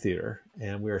Molson Amphitheater,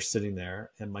 and we were sitting there,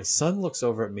 and my son looks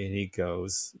over at me and he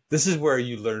goes, "This is where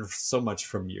you learn so much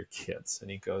from your kids."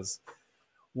 And he goes,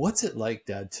 "What's it like,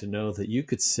 Dad, to know that you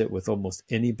could sit with almost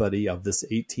anybody of this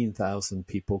 18,000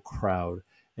 people crowd,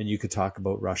 and you could talk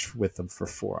about Rush with them for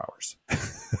 4 hours?"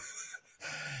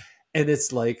 And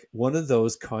it's like one of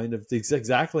those kind of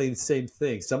exactly the same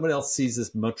thing. Someone else sees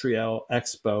this Montreal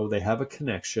Expo, they have a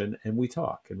connection, and we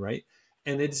talk, and right.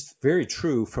 And it's very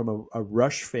true from a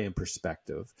Rush fan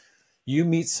perspective. You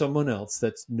meet someone else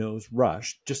that knows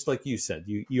Rush, just like you said.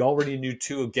 You already knew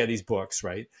 2 of Geddy's books,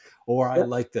 right? Or I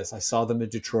like this. I saw them in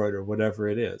Detroit or whatever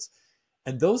it is.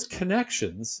 And those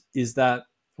connections is that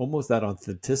almost that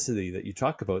authenticity that you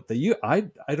talk about that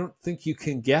I don't think you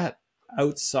can get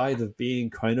outside of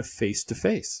being kind of face to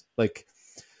face. I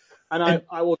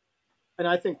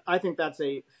think that's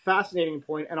a fascinating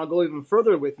point, and I'll go even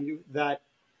further with you that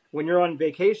when you're on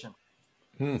vacation.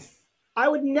 I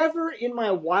would never in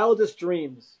my wildest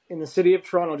dreams in the city of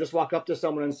Toronto just walk up to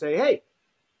someone and say, "Hey,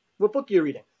 what book are you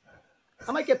reading?"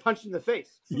 I might get punched in the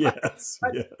face. Yes.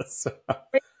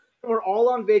 We're all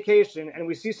on vacation and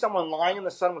we see someone lying in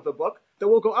the sun with a book, that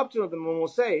we'll go up to them and we'll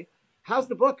say, "How's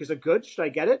the book? Is it good? Should I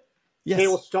get it?" Yes. They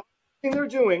will stop everything they're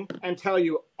doing and tell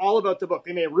you all about the book.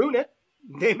 They may ruin it.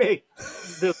 There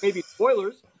may be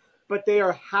spoilers, but they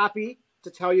are happy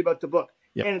to tell you about the book.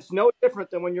 Yep. And it's no different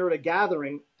than when you're at a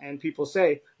gathering and people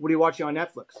say, "What are you watching on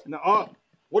Netflix?" And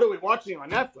what are we watching on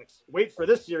Netflix? Wait for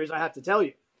this series, I have to tell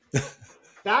you.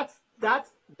 That's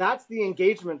the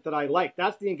engagement that I like.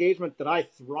 That's the engagement that I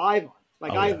thrive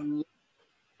on.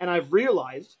 And I've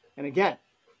realized, and again,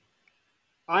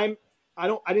 I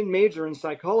didn't major in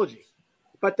psychology,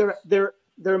 but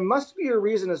there must be a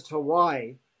reason as to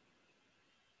why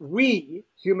we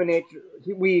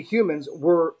humans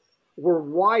were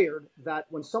wired that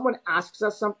when someone asks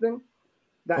us something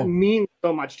that means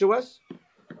so much to us,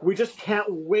 we just can't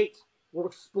wait. We're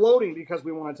exploding because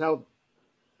we want to tell them.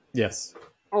 Yes.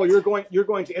 Oh, you're going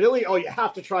to Italy? Oh, you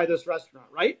have to try this restaurant,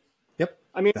 right? Yep.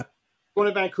 I mean, going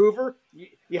to Vancouver,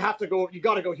 you have to go. You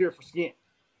got to go here for skiing,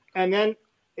 and then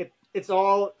it's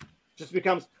all just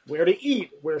becomes where to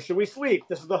eat, where should we sleep?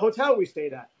 This is the hotel we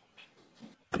stayed at.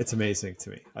 It's amazing to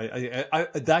me. I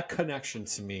that connection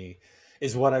to me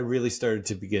is what I really started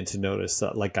to begin to notice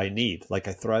that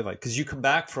I thrive on. Because you come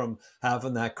back from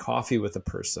having that coffee with a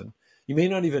person. You may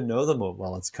not even know them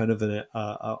well. It's kind of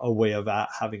a way of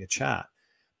having a chat.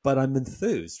 But I'm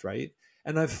enthused, right?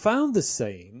 And I've found the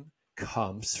same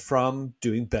comes from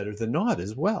doing better than not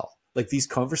as well. Like these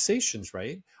conversations,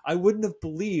 right? I wouldn't have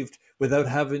believed without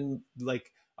having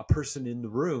like a person in the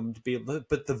room to be able to,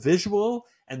 but the visual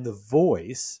and the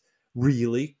voice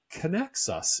really connects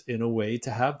us in a way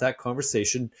to have that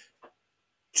conversation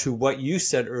to what you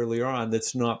said earlier on.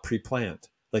 That's not pre-planned.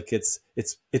 Like it's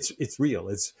real.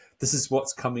 This is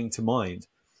what's coming to mind.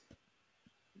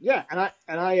 Yeah. And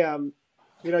I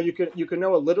you can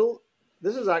know a little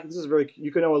this is very,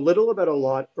 you can know a little about a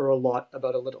lot or a lot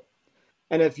about a little.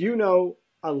 And if you know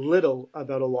a little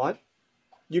about a lot,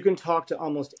 you can talk to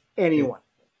almost anyone.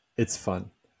 It's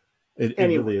fun. It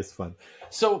really is fun.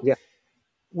 So yeah.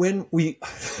 When we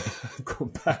go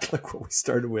back, like what we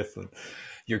started with,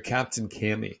 your Captain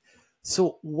Cammy.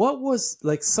 So what was,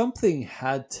 like, something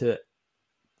had to,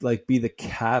 like, be the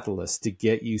catalyst to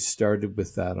get you started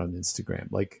with that on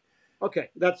Instagram? Like, okay,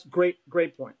 that's great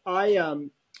point.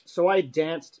 So I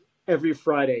danced every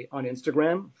Friday on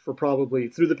Instagram for probably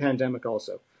through the pandemic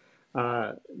also.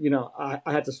 You know, I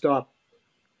had to stop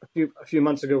a few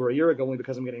months ago or a year ago only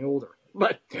because I'm getting older.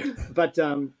 But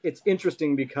it's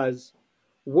interesting because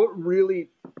what really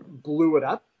blew it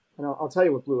up, and I'll tell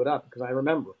you what blew it up, because I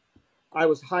remember I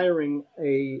was hiring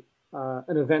an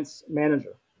events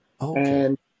manager.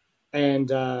 okay. And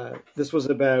this was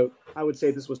about, I would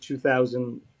say this was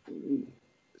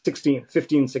 2016,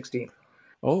 15, 16.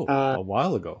 Oh, a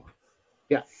while ago.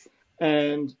 Yeah.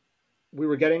 And we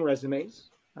were getting resumes.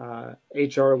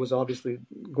 HR was obviously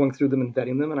going through them and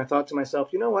vetting them. And I thought to myself,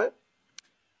 you know what?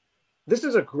 This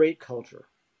is a great culture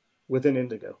within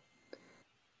Indigo.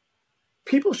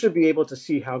 People should be able to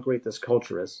see how great this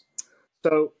culture is.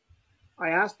 So I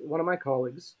asked one of my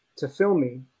colleagues to film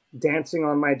me dancing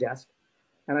on my desk.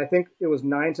 And I think it was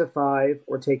 9 to 5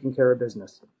 or Taking Care of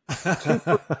Business.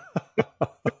 Two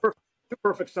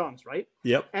perfect songs, right?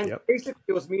 Yep. And basically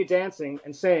it was me dancing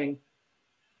and saying,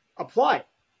 apply.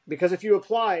 Because if you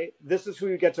apply, this is who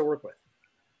you get to work with,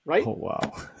 right? Oh,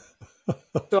 wow.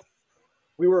 So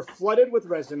we were flooded with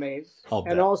resumes.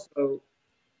 And also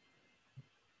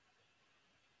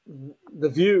the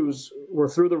views were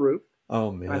through the roof.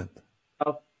 Oh, man.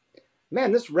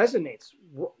 Man, this resonates.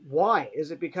 Why?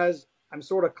 Is it because I'm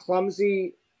sort of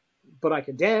clumsy, but I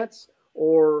can dance?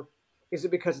 Or is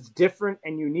it because it's different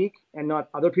and unique and not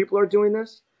other people are doing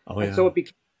this? And so it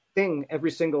became a thing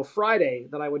every single Friday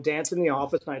that I would dance in the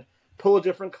office, and I'd pull a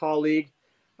different colleague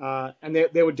and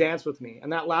they would dance with me.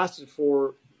 And that lasted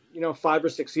for, 5 or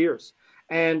 6 years.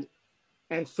 And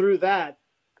through that,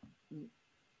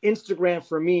 Instagram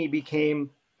for me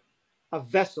became a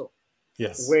vessel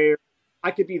where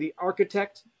I could be the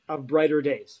architect of brighter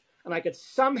days. And I could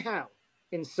somehow,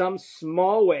 in some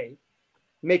small way,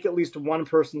 make at least one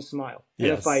person smile.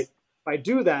 Yes. And if I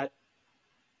do that,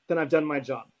 then I've done my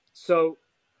job. So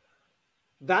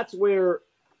that's where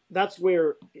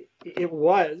it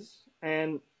was.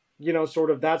 And,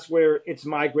 sort of that's where it's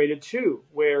migrated to,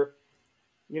 where,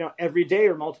 every day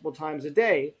or multiple times a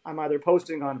day, I'm either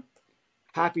posting on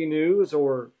happy news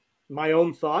or my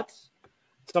own thoughts,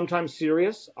 sometimes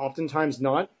serious, oftentimes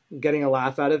not, getting a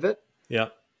laugh out of it. Yeah.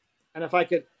 And if I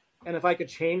could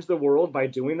change the world by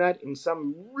doing that in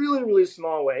some really, really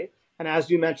small way, and as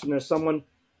you mentioned, there's someone,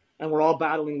 and we're all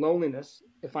battling loneliness,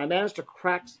 if I manage to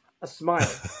crack a smile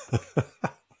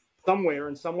somewhere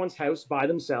in someone's house by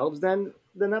themselves, then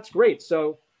that's great.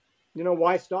 So,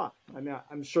 why stop? I mean,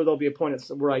 I'm sure there'll be a point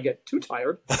where I get too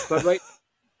tired, but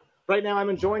right now I'm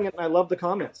enjoying it, and I love the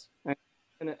comments, and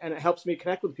it helps me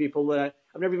connect with people that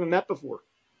I've never even met before.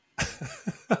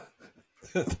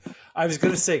 I was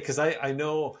going to say, because I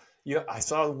know I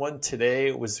saw one today.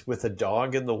 It was with a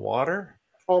dog in the water.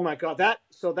 Oh my God. That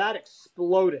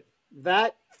exploded.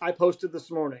 That I posted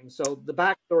this morning. So the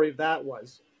backstory of that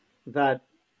was that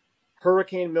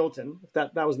Hurricane Milton,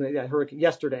 that was the hurricane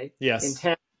yesterday. Yes. In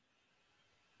Tampa,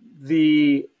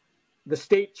 the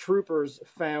state troopers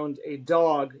found a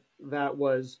dog that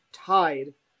was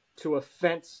tied to a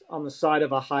fence on the side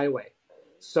of a highway.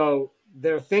 So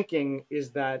their thinking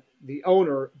is that the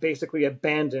owner basically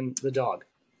abandoned the dog.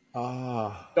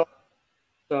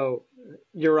 So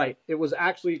you're right. It was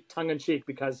actually tongue-in-cheek,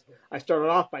 because I started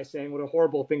off by saying what a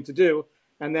horrible thing to do,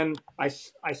 and then I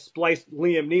spliced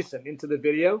Liam Neeson into the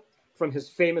video from his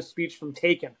famous speech from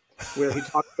Taken, where he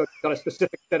talked about got a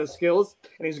specific set of skills,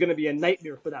 and he's going to be a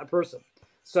nightmare for that person.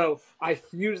 So I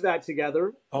fused that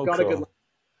together, got cool. A good,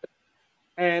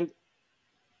 and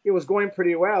it was going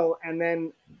pretty well. And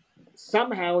then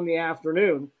somehow in the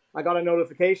afternoon, I got a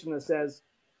notification that says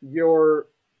your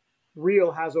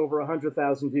reel has over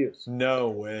 100,000 views. No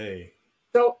way.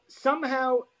 So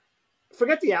somehow,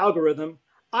 forget the algorithm.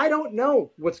 I don't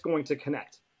know what's going to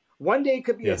connect. One day it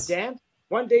could be a dance.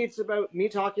 One day it's about me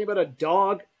talking about a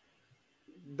dog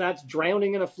that's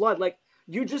drowning in a flood. Like,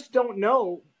 you just don't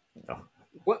know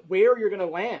where you're going to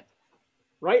land,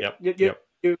 right? Yep.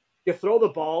 You throw the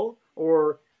ball,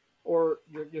 or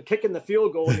you're kicking the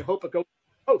field goal and you hope it goes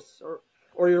close,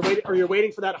 or you're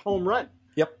waiting for that home run.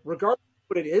 Yep. Regardless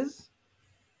of what it is,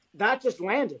 that just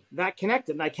landed, that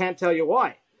connected, and I can't tell you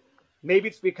why. Maybe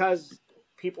it's because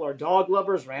people are dog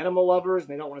lovers or animal lovers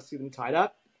and they don't want to see them tied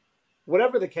up.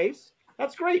 Whatever the case,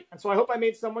 that's great. And so I hope I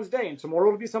made someone's day, and tomorrow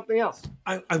will be something else.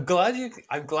 I'm glad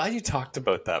you talked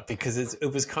about that, because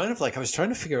it was kind of like, I was trying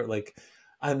to figure out, like,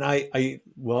 and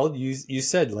well, you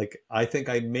said, like, I think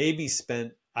I maybe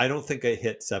spent, I don't think I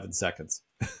hit 7 seconds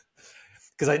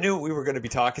because I knew we were going to be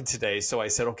talking today. So I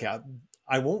said, okay,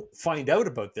 I won't find out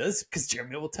about this because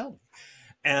Jeremy will tell me.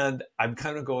 And I'm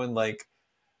kind of going like,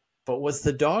 but was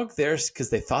the dog there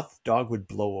because they thought the dog would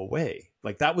blow away?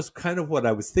 Like, that was kind of what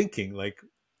I was thinking. Like,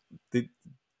 they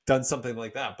done something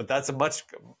like that. But that's a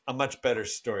much better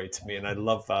story to me. And I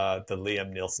love the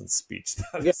Liam Nielsen speech.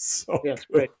 That is so cool.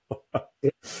 Great.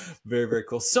 Very, very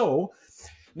cool. So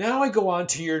now I go on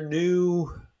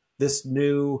to this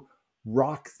new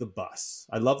Rock the Bus.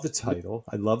 I love the title.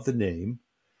 I love the name.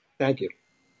 Thank you.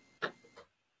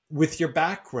 With your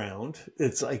background,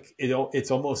 it's like, it's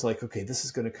almost like, okay, this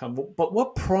is going to come. But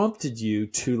what prompted you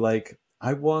to, like,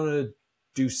 I want to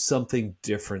do something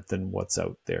different than what's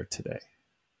out there today?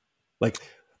 Like,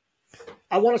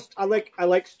 I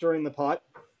like stirring the pot,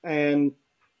 and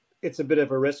it's a bit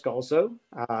of a risk also.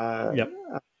 Yep.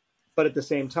 But at the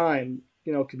same time,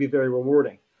 it could be very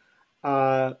rewarding.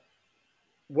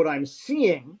 What I'm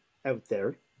seeing out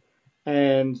there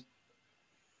and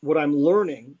what I'm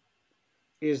learning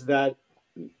is that,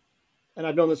 and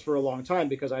I've known this for a long time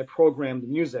because I programmed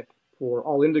music for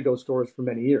all Indigo stores for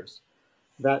many years,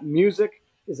 that music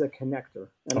is a connector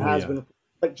and has been,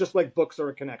 like, just like books are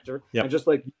a connector. Yep. And just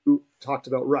like you talked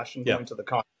about Rush and going to the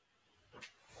concert.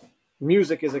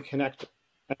 Music is a connector.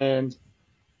 And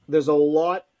there's a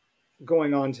lot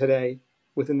going on today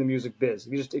within the music biz.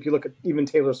 If you look at even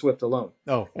Taylor Swift alone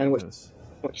and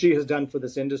what she has done for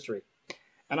this industry.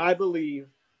 And I believe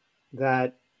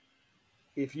that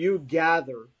if you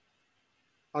gather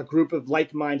a group of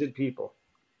like-minded people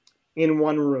in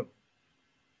one room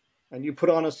and you put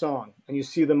on a song and you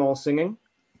see them all singing,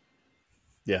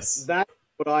 yes, that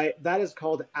is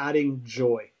called adding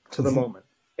joy to the moment,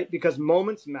 right? Because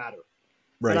moments matter.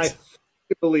 Right. And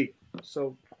I believe,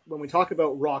 so when we talk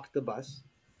about Rock the Bus,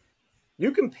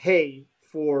 you can pay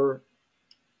for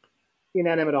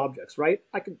inanimate objects, right?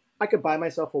 I could buy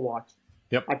myself a watch.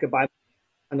 Yep. I could buy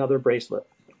another bracelet.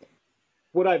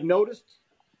 What I've noticed,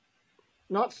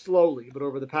 not slowly, but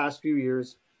over the past few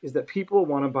years, is that people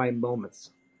want to buy moments.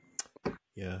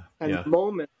 Yeah.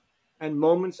 And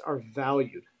moments are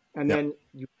valued. And then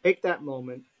you take that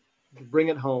moment, you bring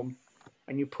it home,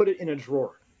 and you put it in a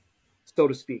drawer, so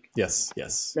to speak. Yes,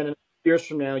 yes. Then years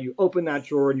from now, you open that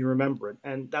drawer and you remember it.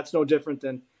 And that's no different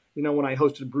than, when I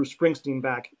hosted Bruce Springsteen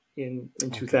back in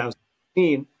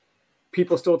 2015,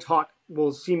 people still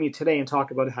will see me today and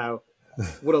talk about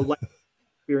what a life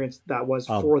experience that was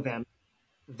for them,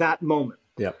 that moment.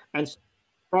 Yeah. And so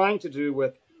trying to do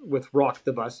with Rock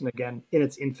the Bus, and again, in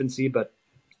its infancy, but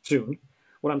soon,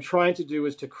 what I'm trying to do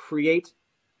is to create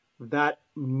that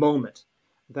moment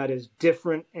that is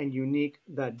different and unique,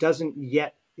 that doesn't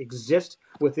yet exist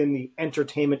within the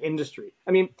entertainment industry.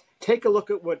 I mean, take a look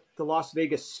at what the Las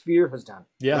Vegas Sphere has done.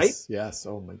 Yes, right? yes.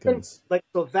 Oh my goodness.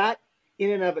 So that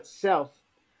in and of itself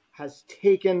has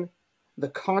taken the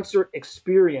concert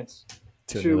experience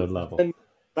to another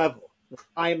level,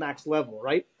 IMAX level,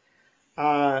 right?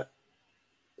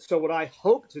 So what I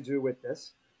hope to do with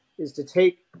this is to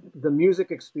take the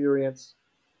music experience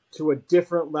to a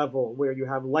different level where you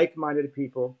have like-minded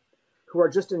people who are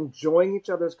just enjoying each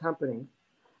other's company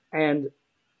and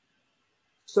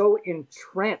so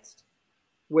entranced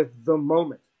with the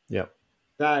moment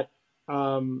that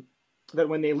that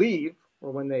when they leave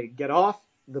or when they get off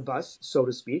the bus, so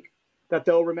to speak, that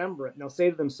they'll remember it and they'll say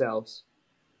to themselves,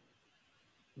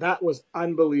 that was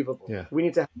unbelievable. Yeah. We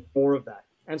need to have more of that.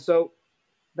 And so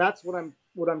that's what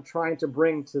I'm trying to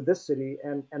bring to this city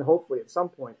and hopefully at some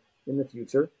point in the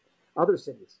future, other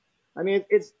cities. I mean,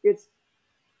 it's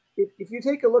if you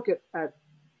take a look at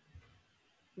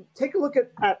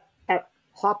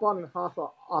hop on and hop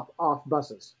off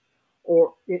buses,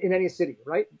 or in any city,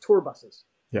 right? Tour buses.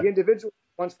 Yeah. The individual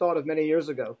once thought of many years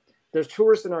ago, there's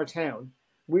tourists in our town.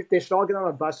 They should all get on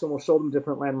a bus and we'll show them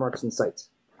different landmarks and sites.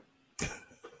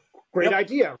 Great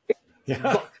idea. Right?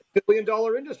 Yeah. $1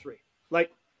 billion industry.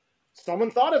 Like,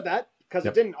 someone thought of that because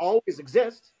it didn't always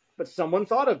exist, but someone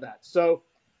thought of that. So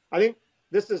I think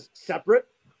this is separate.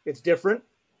 It's different.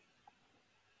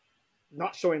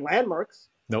 Not showing landmarks,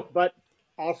 but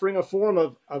offering a form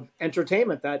of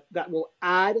entertainment that will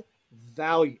add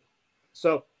value.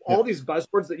 So all these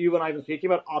buzzwords that you and I have been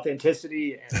speaking about,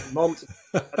 authenticity and moments,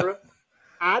 etc.,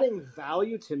 adding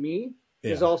value to me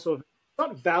is also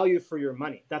not value for your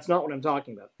money. That's not what I'm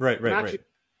talking about. Right.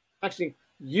 Actually,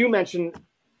 you mentioned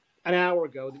an hour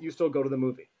ago that you still go to the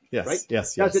movie, Yes, right?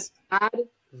 yes, Does yes. it add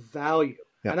value?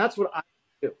 Yeah. And that's what I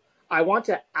do. I want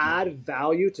to add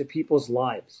value to people's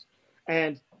lives.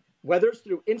 And whether it's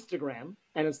through Instagram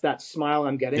and it's that smile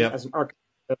I'm getting Yep. as an architect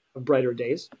of brighter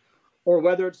days, or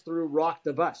whether it's through Rock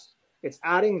the Bus, it's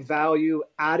adding value,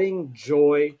 adding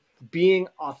joy, being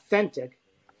authentic,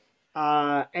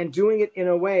 and doing it in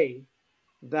a way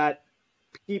that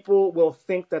people will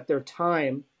think that their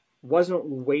time wasn't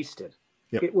wasted.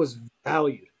 Yep. It was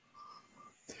valued.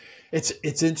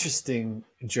 It's interesting,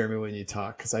 Jeremy, when you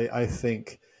talk, because I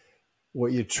think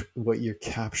what you're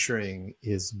capturing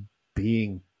is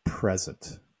being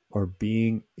present or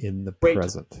being in the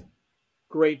present.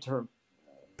 Great term.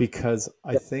 Because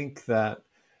I think that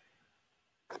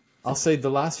I'll say the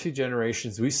last few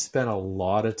generations, we spent a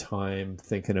lot of time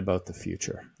thinking about the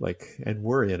future, and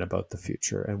worrying about the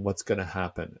future and what's going to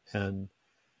happen. And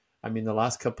I mean, the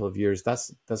last couple of years,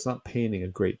 that's not painting a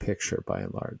great picture by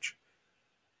and large.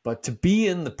 But to be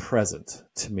in the present,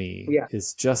 to me,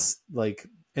 is just like,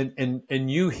 and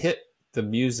you hit the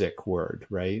music word,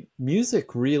 right?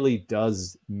 Music really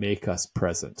does make us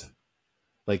present.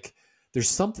 Like, there's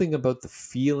something about the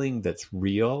feeling that's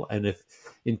real, and if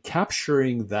in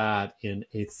capturing that in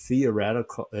a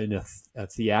theoretical, in a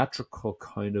theatrical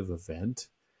kind of event,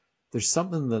 there's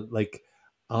something that, like,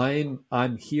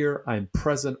 I'm here, I'm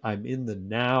present, I'm in the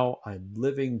now, I'm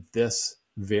living this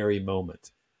very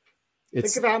moment.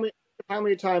 Think of how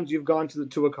many times you've gone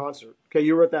to a concert. Okay,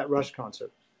 you were at that Rush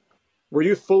concert. Were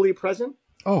you fully present?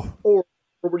 Oh, or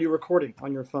were you recording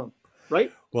on your phone?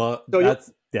 Right. Well, so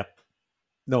that's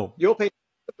No, you'll pay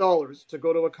 $100 to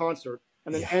go to a concert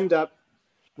and then end up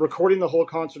recording the whole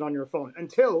concert on your phone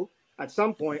until at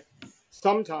some point,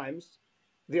 sometimes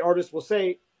the artist will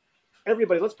say,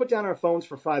 "Everybody, let's put down our phones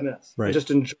for 5 minutes and just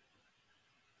enjoy."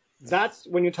 That's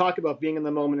when you talk about being in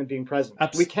the moment and being present.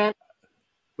 We can't.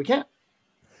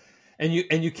 And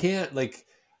you can't, like,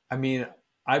 I mean,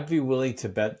 I'd be willing to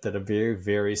bet that a very,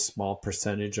 very small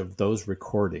percentage of those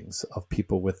recordings of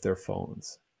people with their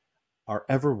phones are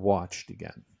ever watched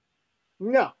again.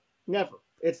 No, never.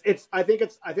 I think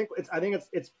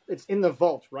it's in the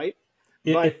vault, right?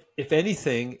 If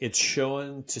anything, it's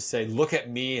shown to say, look at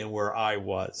me and where I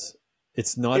was.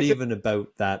 It's not even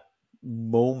about that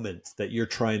moment that you're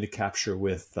trying to capture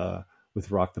with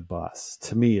Rock the Bus.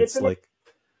 To me, it's like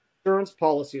insurance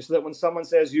policy, so that when someone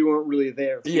says you weren't really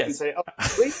there, you can say, "Oh,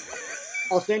 please,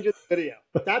 I'll send you the video."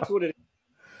 That's what it is.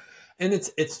 And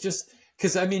it's just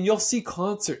because, I mean, you'll see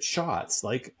concert shots,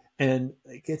 and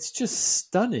it's just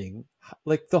stunning.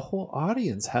 Like, the whole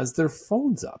audience has their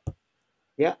phones up.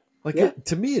 Yeah.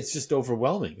 To me, it's just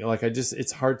overwhelming. Like,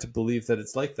 it's hard to believe that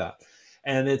it's like that.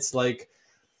 And it's like,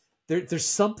 there's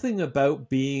something about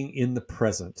being in the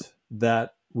present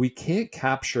that we can't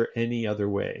capture any other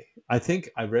way. I think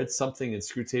I read something in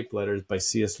Screwtape Letters by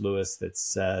C.S. Lewis that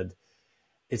said,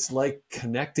 it's like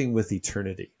connecting with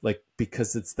eternity, like,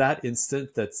 because it's that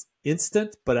instant that's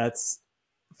instant, but that's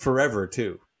forever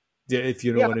too, if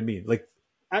you know what I mean. Like,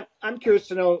 I'm curious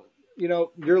to know,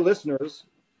 your listeners,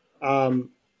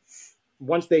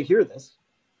 once they hear this,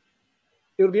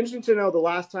 it would be interesting to know the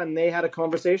last time they had a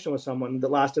conversation with someone that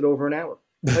lasted over an hour.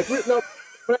 Like,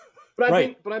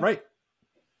 right.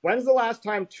 When's the last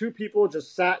time two people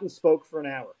just sat and spoke for an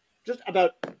hour, just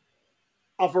about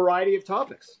a variety of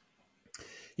topics?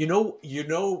 You know,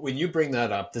 when you bring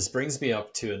that up, this brings me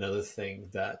up to another thing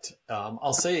that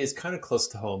I'll say is kind of close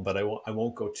to home, but I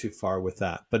won't go too far with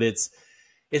that. But it's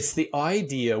the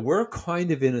idea, we're kind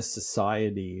of in a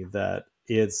society that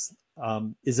is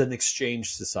an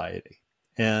exchange society.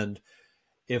 And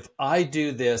if I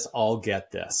do this, I'll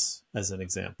get this, as an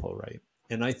example, right?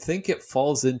 And I think it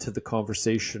falls into the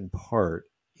conversation part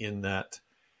in that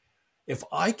if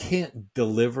I can't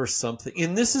deliver something,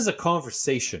 and this is a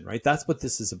conversation, right? That's what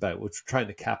this is about, which we're trying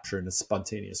to capture in a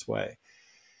spontaneous way.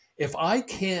 If I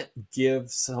can't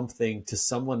give something to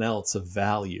someone else of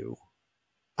value,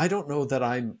 I don't know that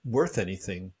I'm worth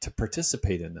anything to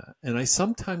participate in that. And I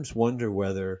sometimes wonder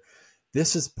whether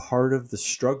this is part of the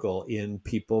struggle in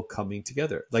people coming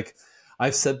together. Like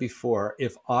I've said before,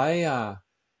 if I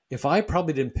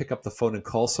probably didn't pick up the phone and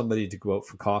call somebody to go out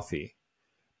for coffee,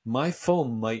 my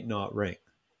phone might not ring,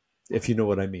 if you know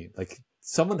what I mean. Like,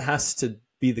 someone has to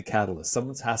be the catalyst.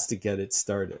 Someone has to get it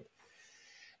started.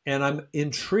 And I'm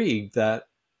intrigued that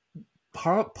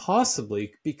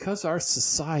possibly because our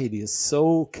society is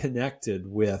so connected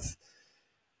with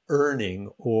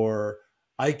earning, or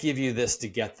I give you this to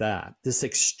get that, this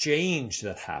exchange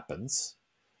that happens,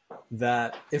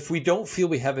 that if we don't feel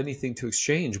we have anything to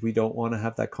exchange, we don't want to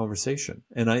have that conversation.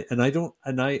 And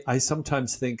I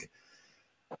sometimes think,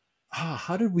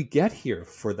 how did we get here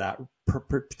for that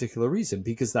particular reason?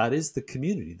 Because that is the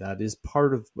community. That is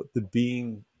part of the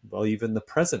being, well, even the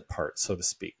present part, so to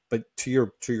speak. But to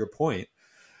your point,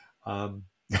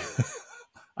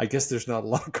 I guess there's not a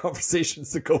lot of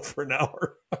conversations that go for an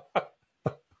hour.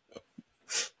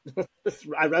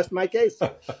 I rest my case.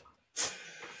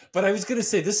 But I was going to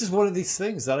say, this is one of these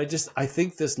things that I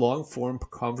think this long form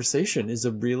conversation is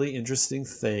a really interesting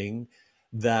thing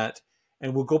that,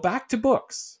 and we'll go back to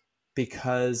books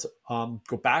because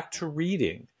go back to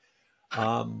reading.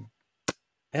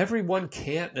 Everyone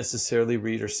can't necessarily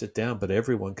read or sit down, but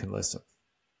everyone can listen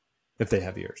if they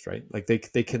have ears, right? Like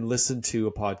they can listen to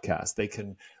a podcast. They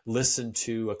can listen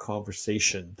to a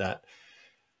conversation that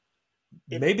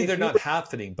maybe they're not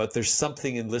happening, but there's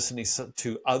something in listening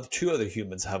to two other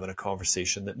humans having a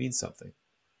conversation that means something.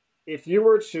 If you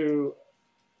were to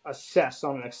assess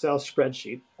on an Excel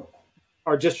spreadsheet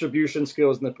our distribution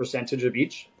skills and the percentage of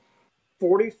each,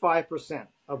 45%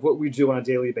 of what we do on a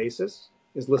daily basis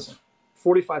is listen.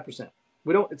 45%.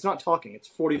 It's not talking, it's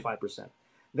 45%.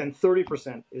 Then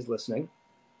 30% is listening.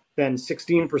 Then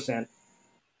 16%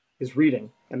 is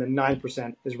reading. And then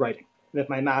 9% is writing. And if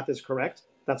my math is correct,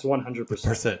 that's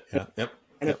 100%. Yeah. Yep.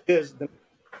 And it is.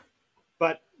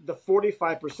 But the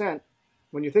 45%,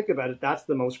 when you think about it, that's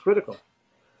the most critical.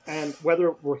 And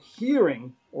whether we're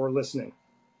hearing or listening,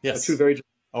 yes, two very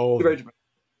different.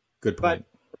 Good point. But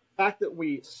the fact that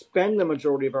we spend the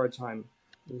majority of our time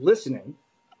listening,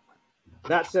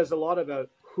 that says a lot about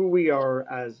who we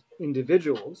are as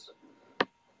individuals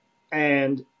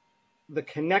and the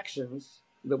connections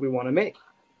that we want to make.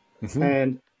 Mm-hmm.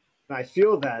 And I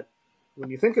feel that when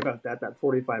you think about that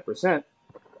 45%,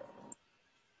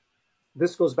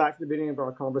 this goes back to the beginning of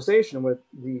our conversation with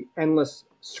the endless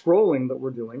scrolling that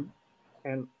we're doing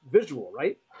and visual,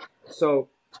 right? So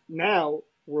now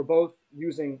we're both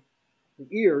using the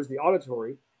ears, the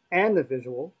auditory, and the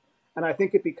visual. And I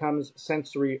think it becomes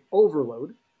sensory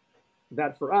overload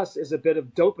that for us is a bit of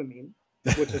dopamine,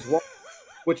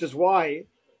 which is why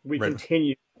we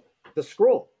continue to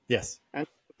scroll. Yes. And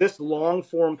this long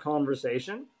form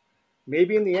conversation,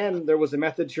 maybe in the end, there was a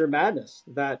method to your madness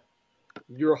that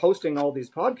you're hosting all these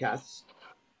podcasts,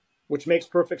 which makes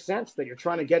perfect sense that you're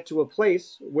trying to get to a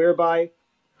place whereby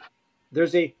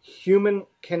there's a human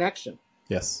connection.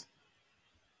 Yes.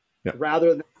 Yep.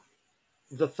 Rather than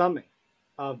the thumbing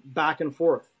of back and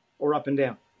forth or up and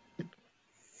down.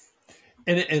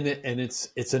 And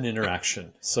it's an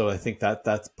interaction. So I think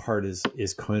that part is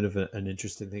kind of an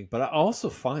interesting thing. But I also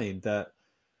find that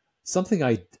something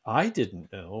I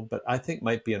didn't know, but I think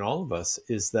might be in all of us,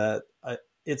 is that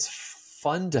it's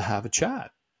fun to have a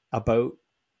chat about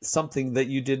something that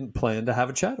you didn't plan to have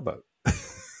a chat about.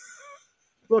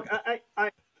 Look,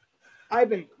 I've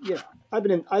been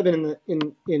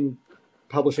in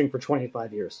publishing for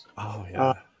 25 years. Oh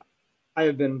yeah. I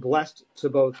have been blessed to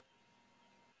both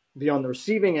be on the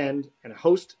receiving end and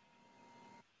host,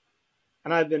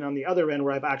 and I've been on the other end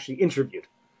where I've actually interviewed.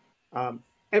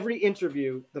 Every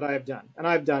interview that I have done, and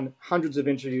I've done hundreds of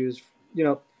interviews,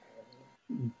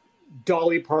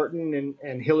 Dolly Parton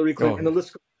and Hillary Clinton, and the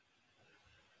list goes.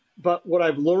 But what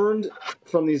I've learned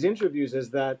from these interviews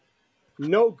is that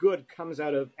no good comes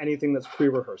out of anything that's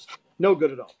pre-rehearsed. No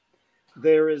good at all.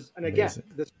 There is, and again,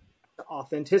 this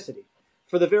authenticity.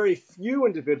 For the very few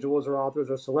individuals or authors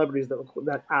or celebrities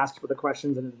that ask for the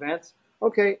questions in advance,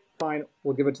 okay, fine,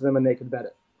 we'll give it to them and they can vet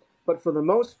it. But for the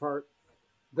most part,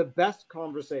 the best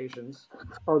conversations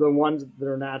are the ones that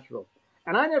are natural.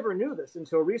 And I never knew this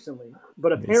until recently,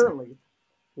 but apparently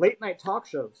late night talk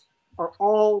shows are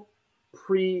all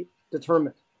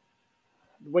predetermined.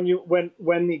 When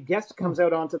the guest comes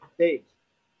out onto the stage,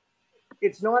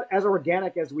 it's not as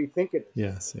organic as we think it is.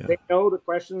 Yes, yeah. They know the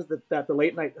questions that the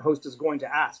late night host is going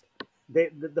to ask.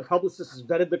 The publicist has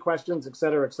vetted the questions, et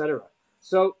cetera, et cetera.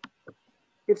 So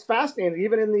it's fascinating,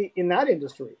 even in that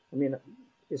industry. I mean,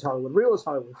 is Hollywood real? Is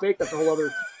Hollywood fake? That's a whole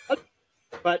other.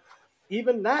 But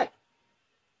even that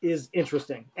is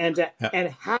interesting, and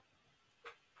how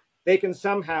they can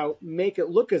somehow make it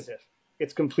look as if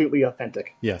it's completely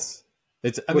authentic. Yes.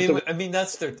 I mean,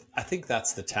 that's I think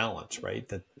that's the talent, right?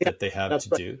 That they have to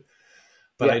do.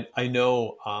 But I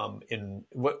know in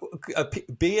what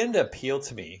began to appeal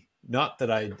to me, not that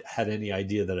I had any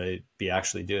idea that I'd be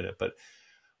actually doing it, but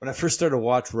when I first started to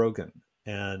watch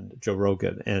Joe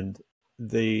Rogan, and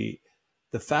the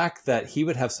fact that he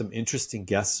would have some interesting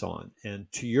guests on,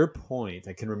 and to your point,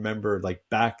 I can remember like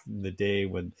back in the day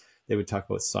when they would talk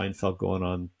about Seinfeld going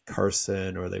on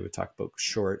Carson, or they would talk about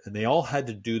Short, and they all had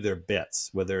to do their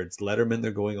bits. Whether it's Letterman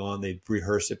they're going on, they'd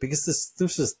rehearse it because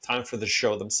this was time for the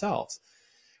show themselves.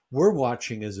 We're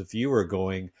watching as a viewer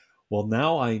going, Well,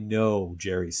 now I know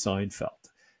Jerry Seinfeld.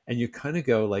 And you kind of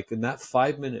go like, in that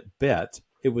 5-minute bit,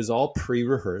 it was all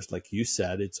pre-rehearsed. Like you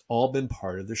said, it's all been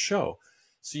part of the show.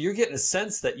 So you're getting a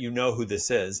sense that you know who this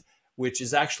is, which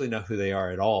is actually not who they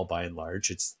are at all by and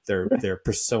large. It's their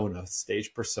persona,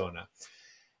 stage persona.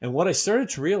 And what I started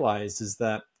to realize is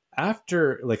that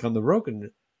after, like on the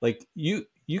Rogan, like you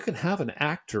can have an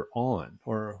actor on,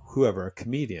 or whoever, a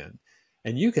comedian,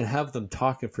 and you can have them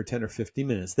talking for 10 or 15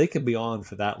 minutes. They can be on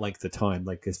for that length of time,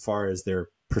 like as far as their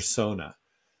persona.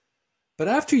 But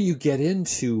after you get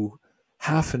into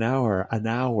half an hour,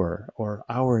 or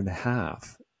hour and a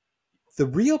half, the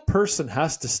real person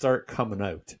has to start coming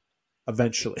out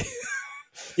eventually.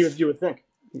 You would think.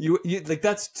 You like,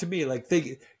 that's, to me, like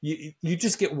you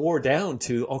just get wore down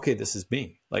to, okay, this is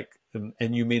me, like,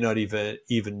 and you may not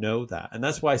even know that. And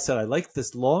that's why I said I like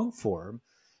this long form,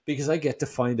 because I get to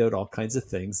find out all kinds of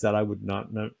things that I would not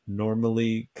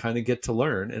normally kind of get to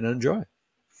learn and enjoy.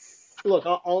 Look,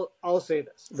 I'll say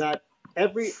this, that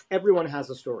everyone has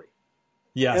a story.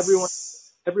 Yes.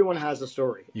 Everyone has a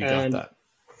story. You got that.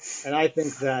 And I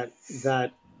think that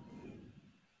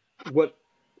what,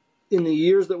 in the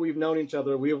years that we've known each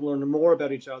other, we have learned more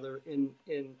about each other in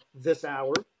this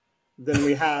hour than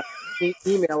we have any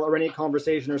email or any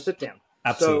conversation or sit down.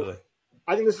 Absolutely. So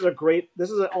I think this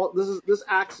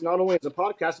acts not only as a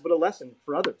podcast, but a lesson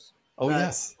for others. Oh,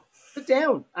 yes. Sit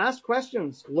down, ask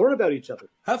questions, learn about each other.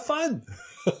 Have fun.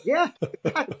 Yeah.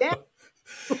 Yeah.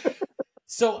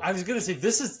 So I was going to say,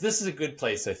 this is a good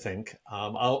place, I think.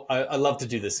 I love to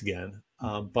do this again.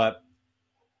 But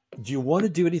do you want to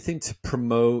do anything to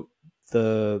promote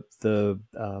the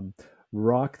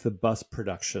Rock the Bus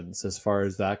productions as far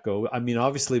as that go? I mean,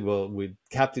 obviously, with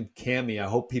Captain Cammy, I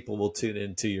hope people will tune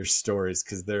into your stories,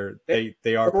 because they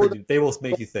will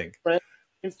make you think.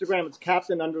 Instagram, it's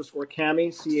Captain_Cammy,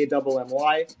 CAMMY.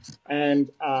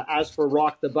 And as for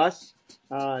Rock the Bus,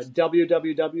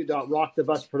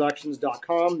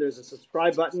 www.rockthebusproductions.com. There's a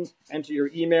subscribe button. Enter your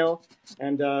email,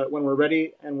 and when we're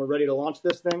ready to launch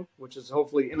this thing, which is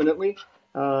hopefully imminently,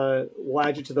 we'll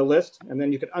add you to the list, and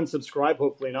then you can unsubscribe.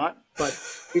 Hopefully not, but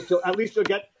at least you'll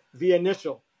get the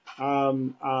initial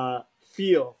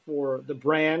feel for the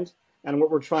brand and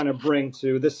what we're trying to bring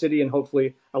to this city, and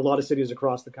hopefully a lot of cities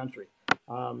across the country.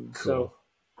 Cool. So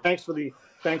thanks for the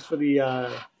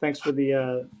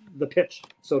pitch,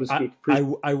 so to speak.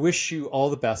 I wish you all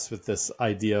the best with this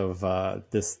idea of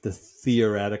this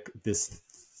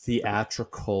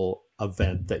theatrical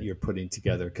event that you're putting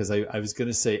together, because I was going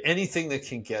to say, anything that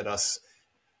can get us,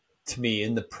 to me,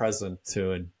 in the present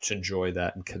to enjoy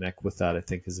that and connect with that, I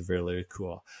think is very, very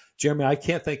cool. Jeremy, I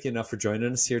can't thank you enough for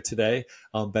joining us here today.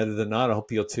 Better Than Not, I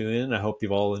hope you'll tune in. I hope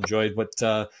you've all enjoyed what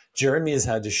Jeremy has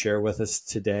had to share with us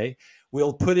today.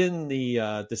 We'll put in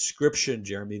the description,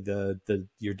 Jeremy, your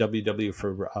WW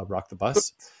for Rock the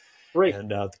Bus. Great.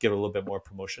 And give a little bit more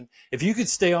promotion. If you could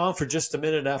stay on for just a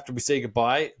minute after we say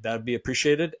goodbye, that would be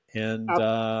appreciated. And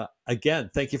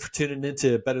again, thank you for tuning in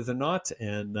to Better Than Not,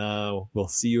 and we'll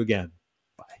see you again.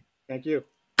 Bye. Thank you.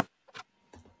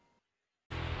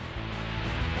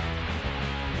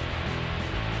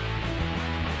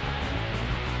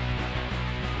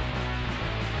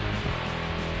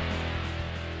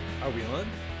 Are we on?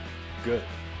 Good.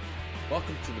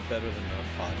 Welcome to the Better Than Not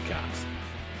podcast.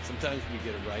 Sometimes we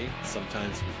get it right,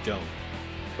 sometimes we don't.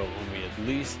 But when we at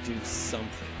least do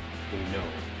something, we know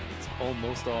it's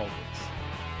almost always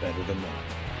better than not.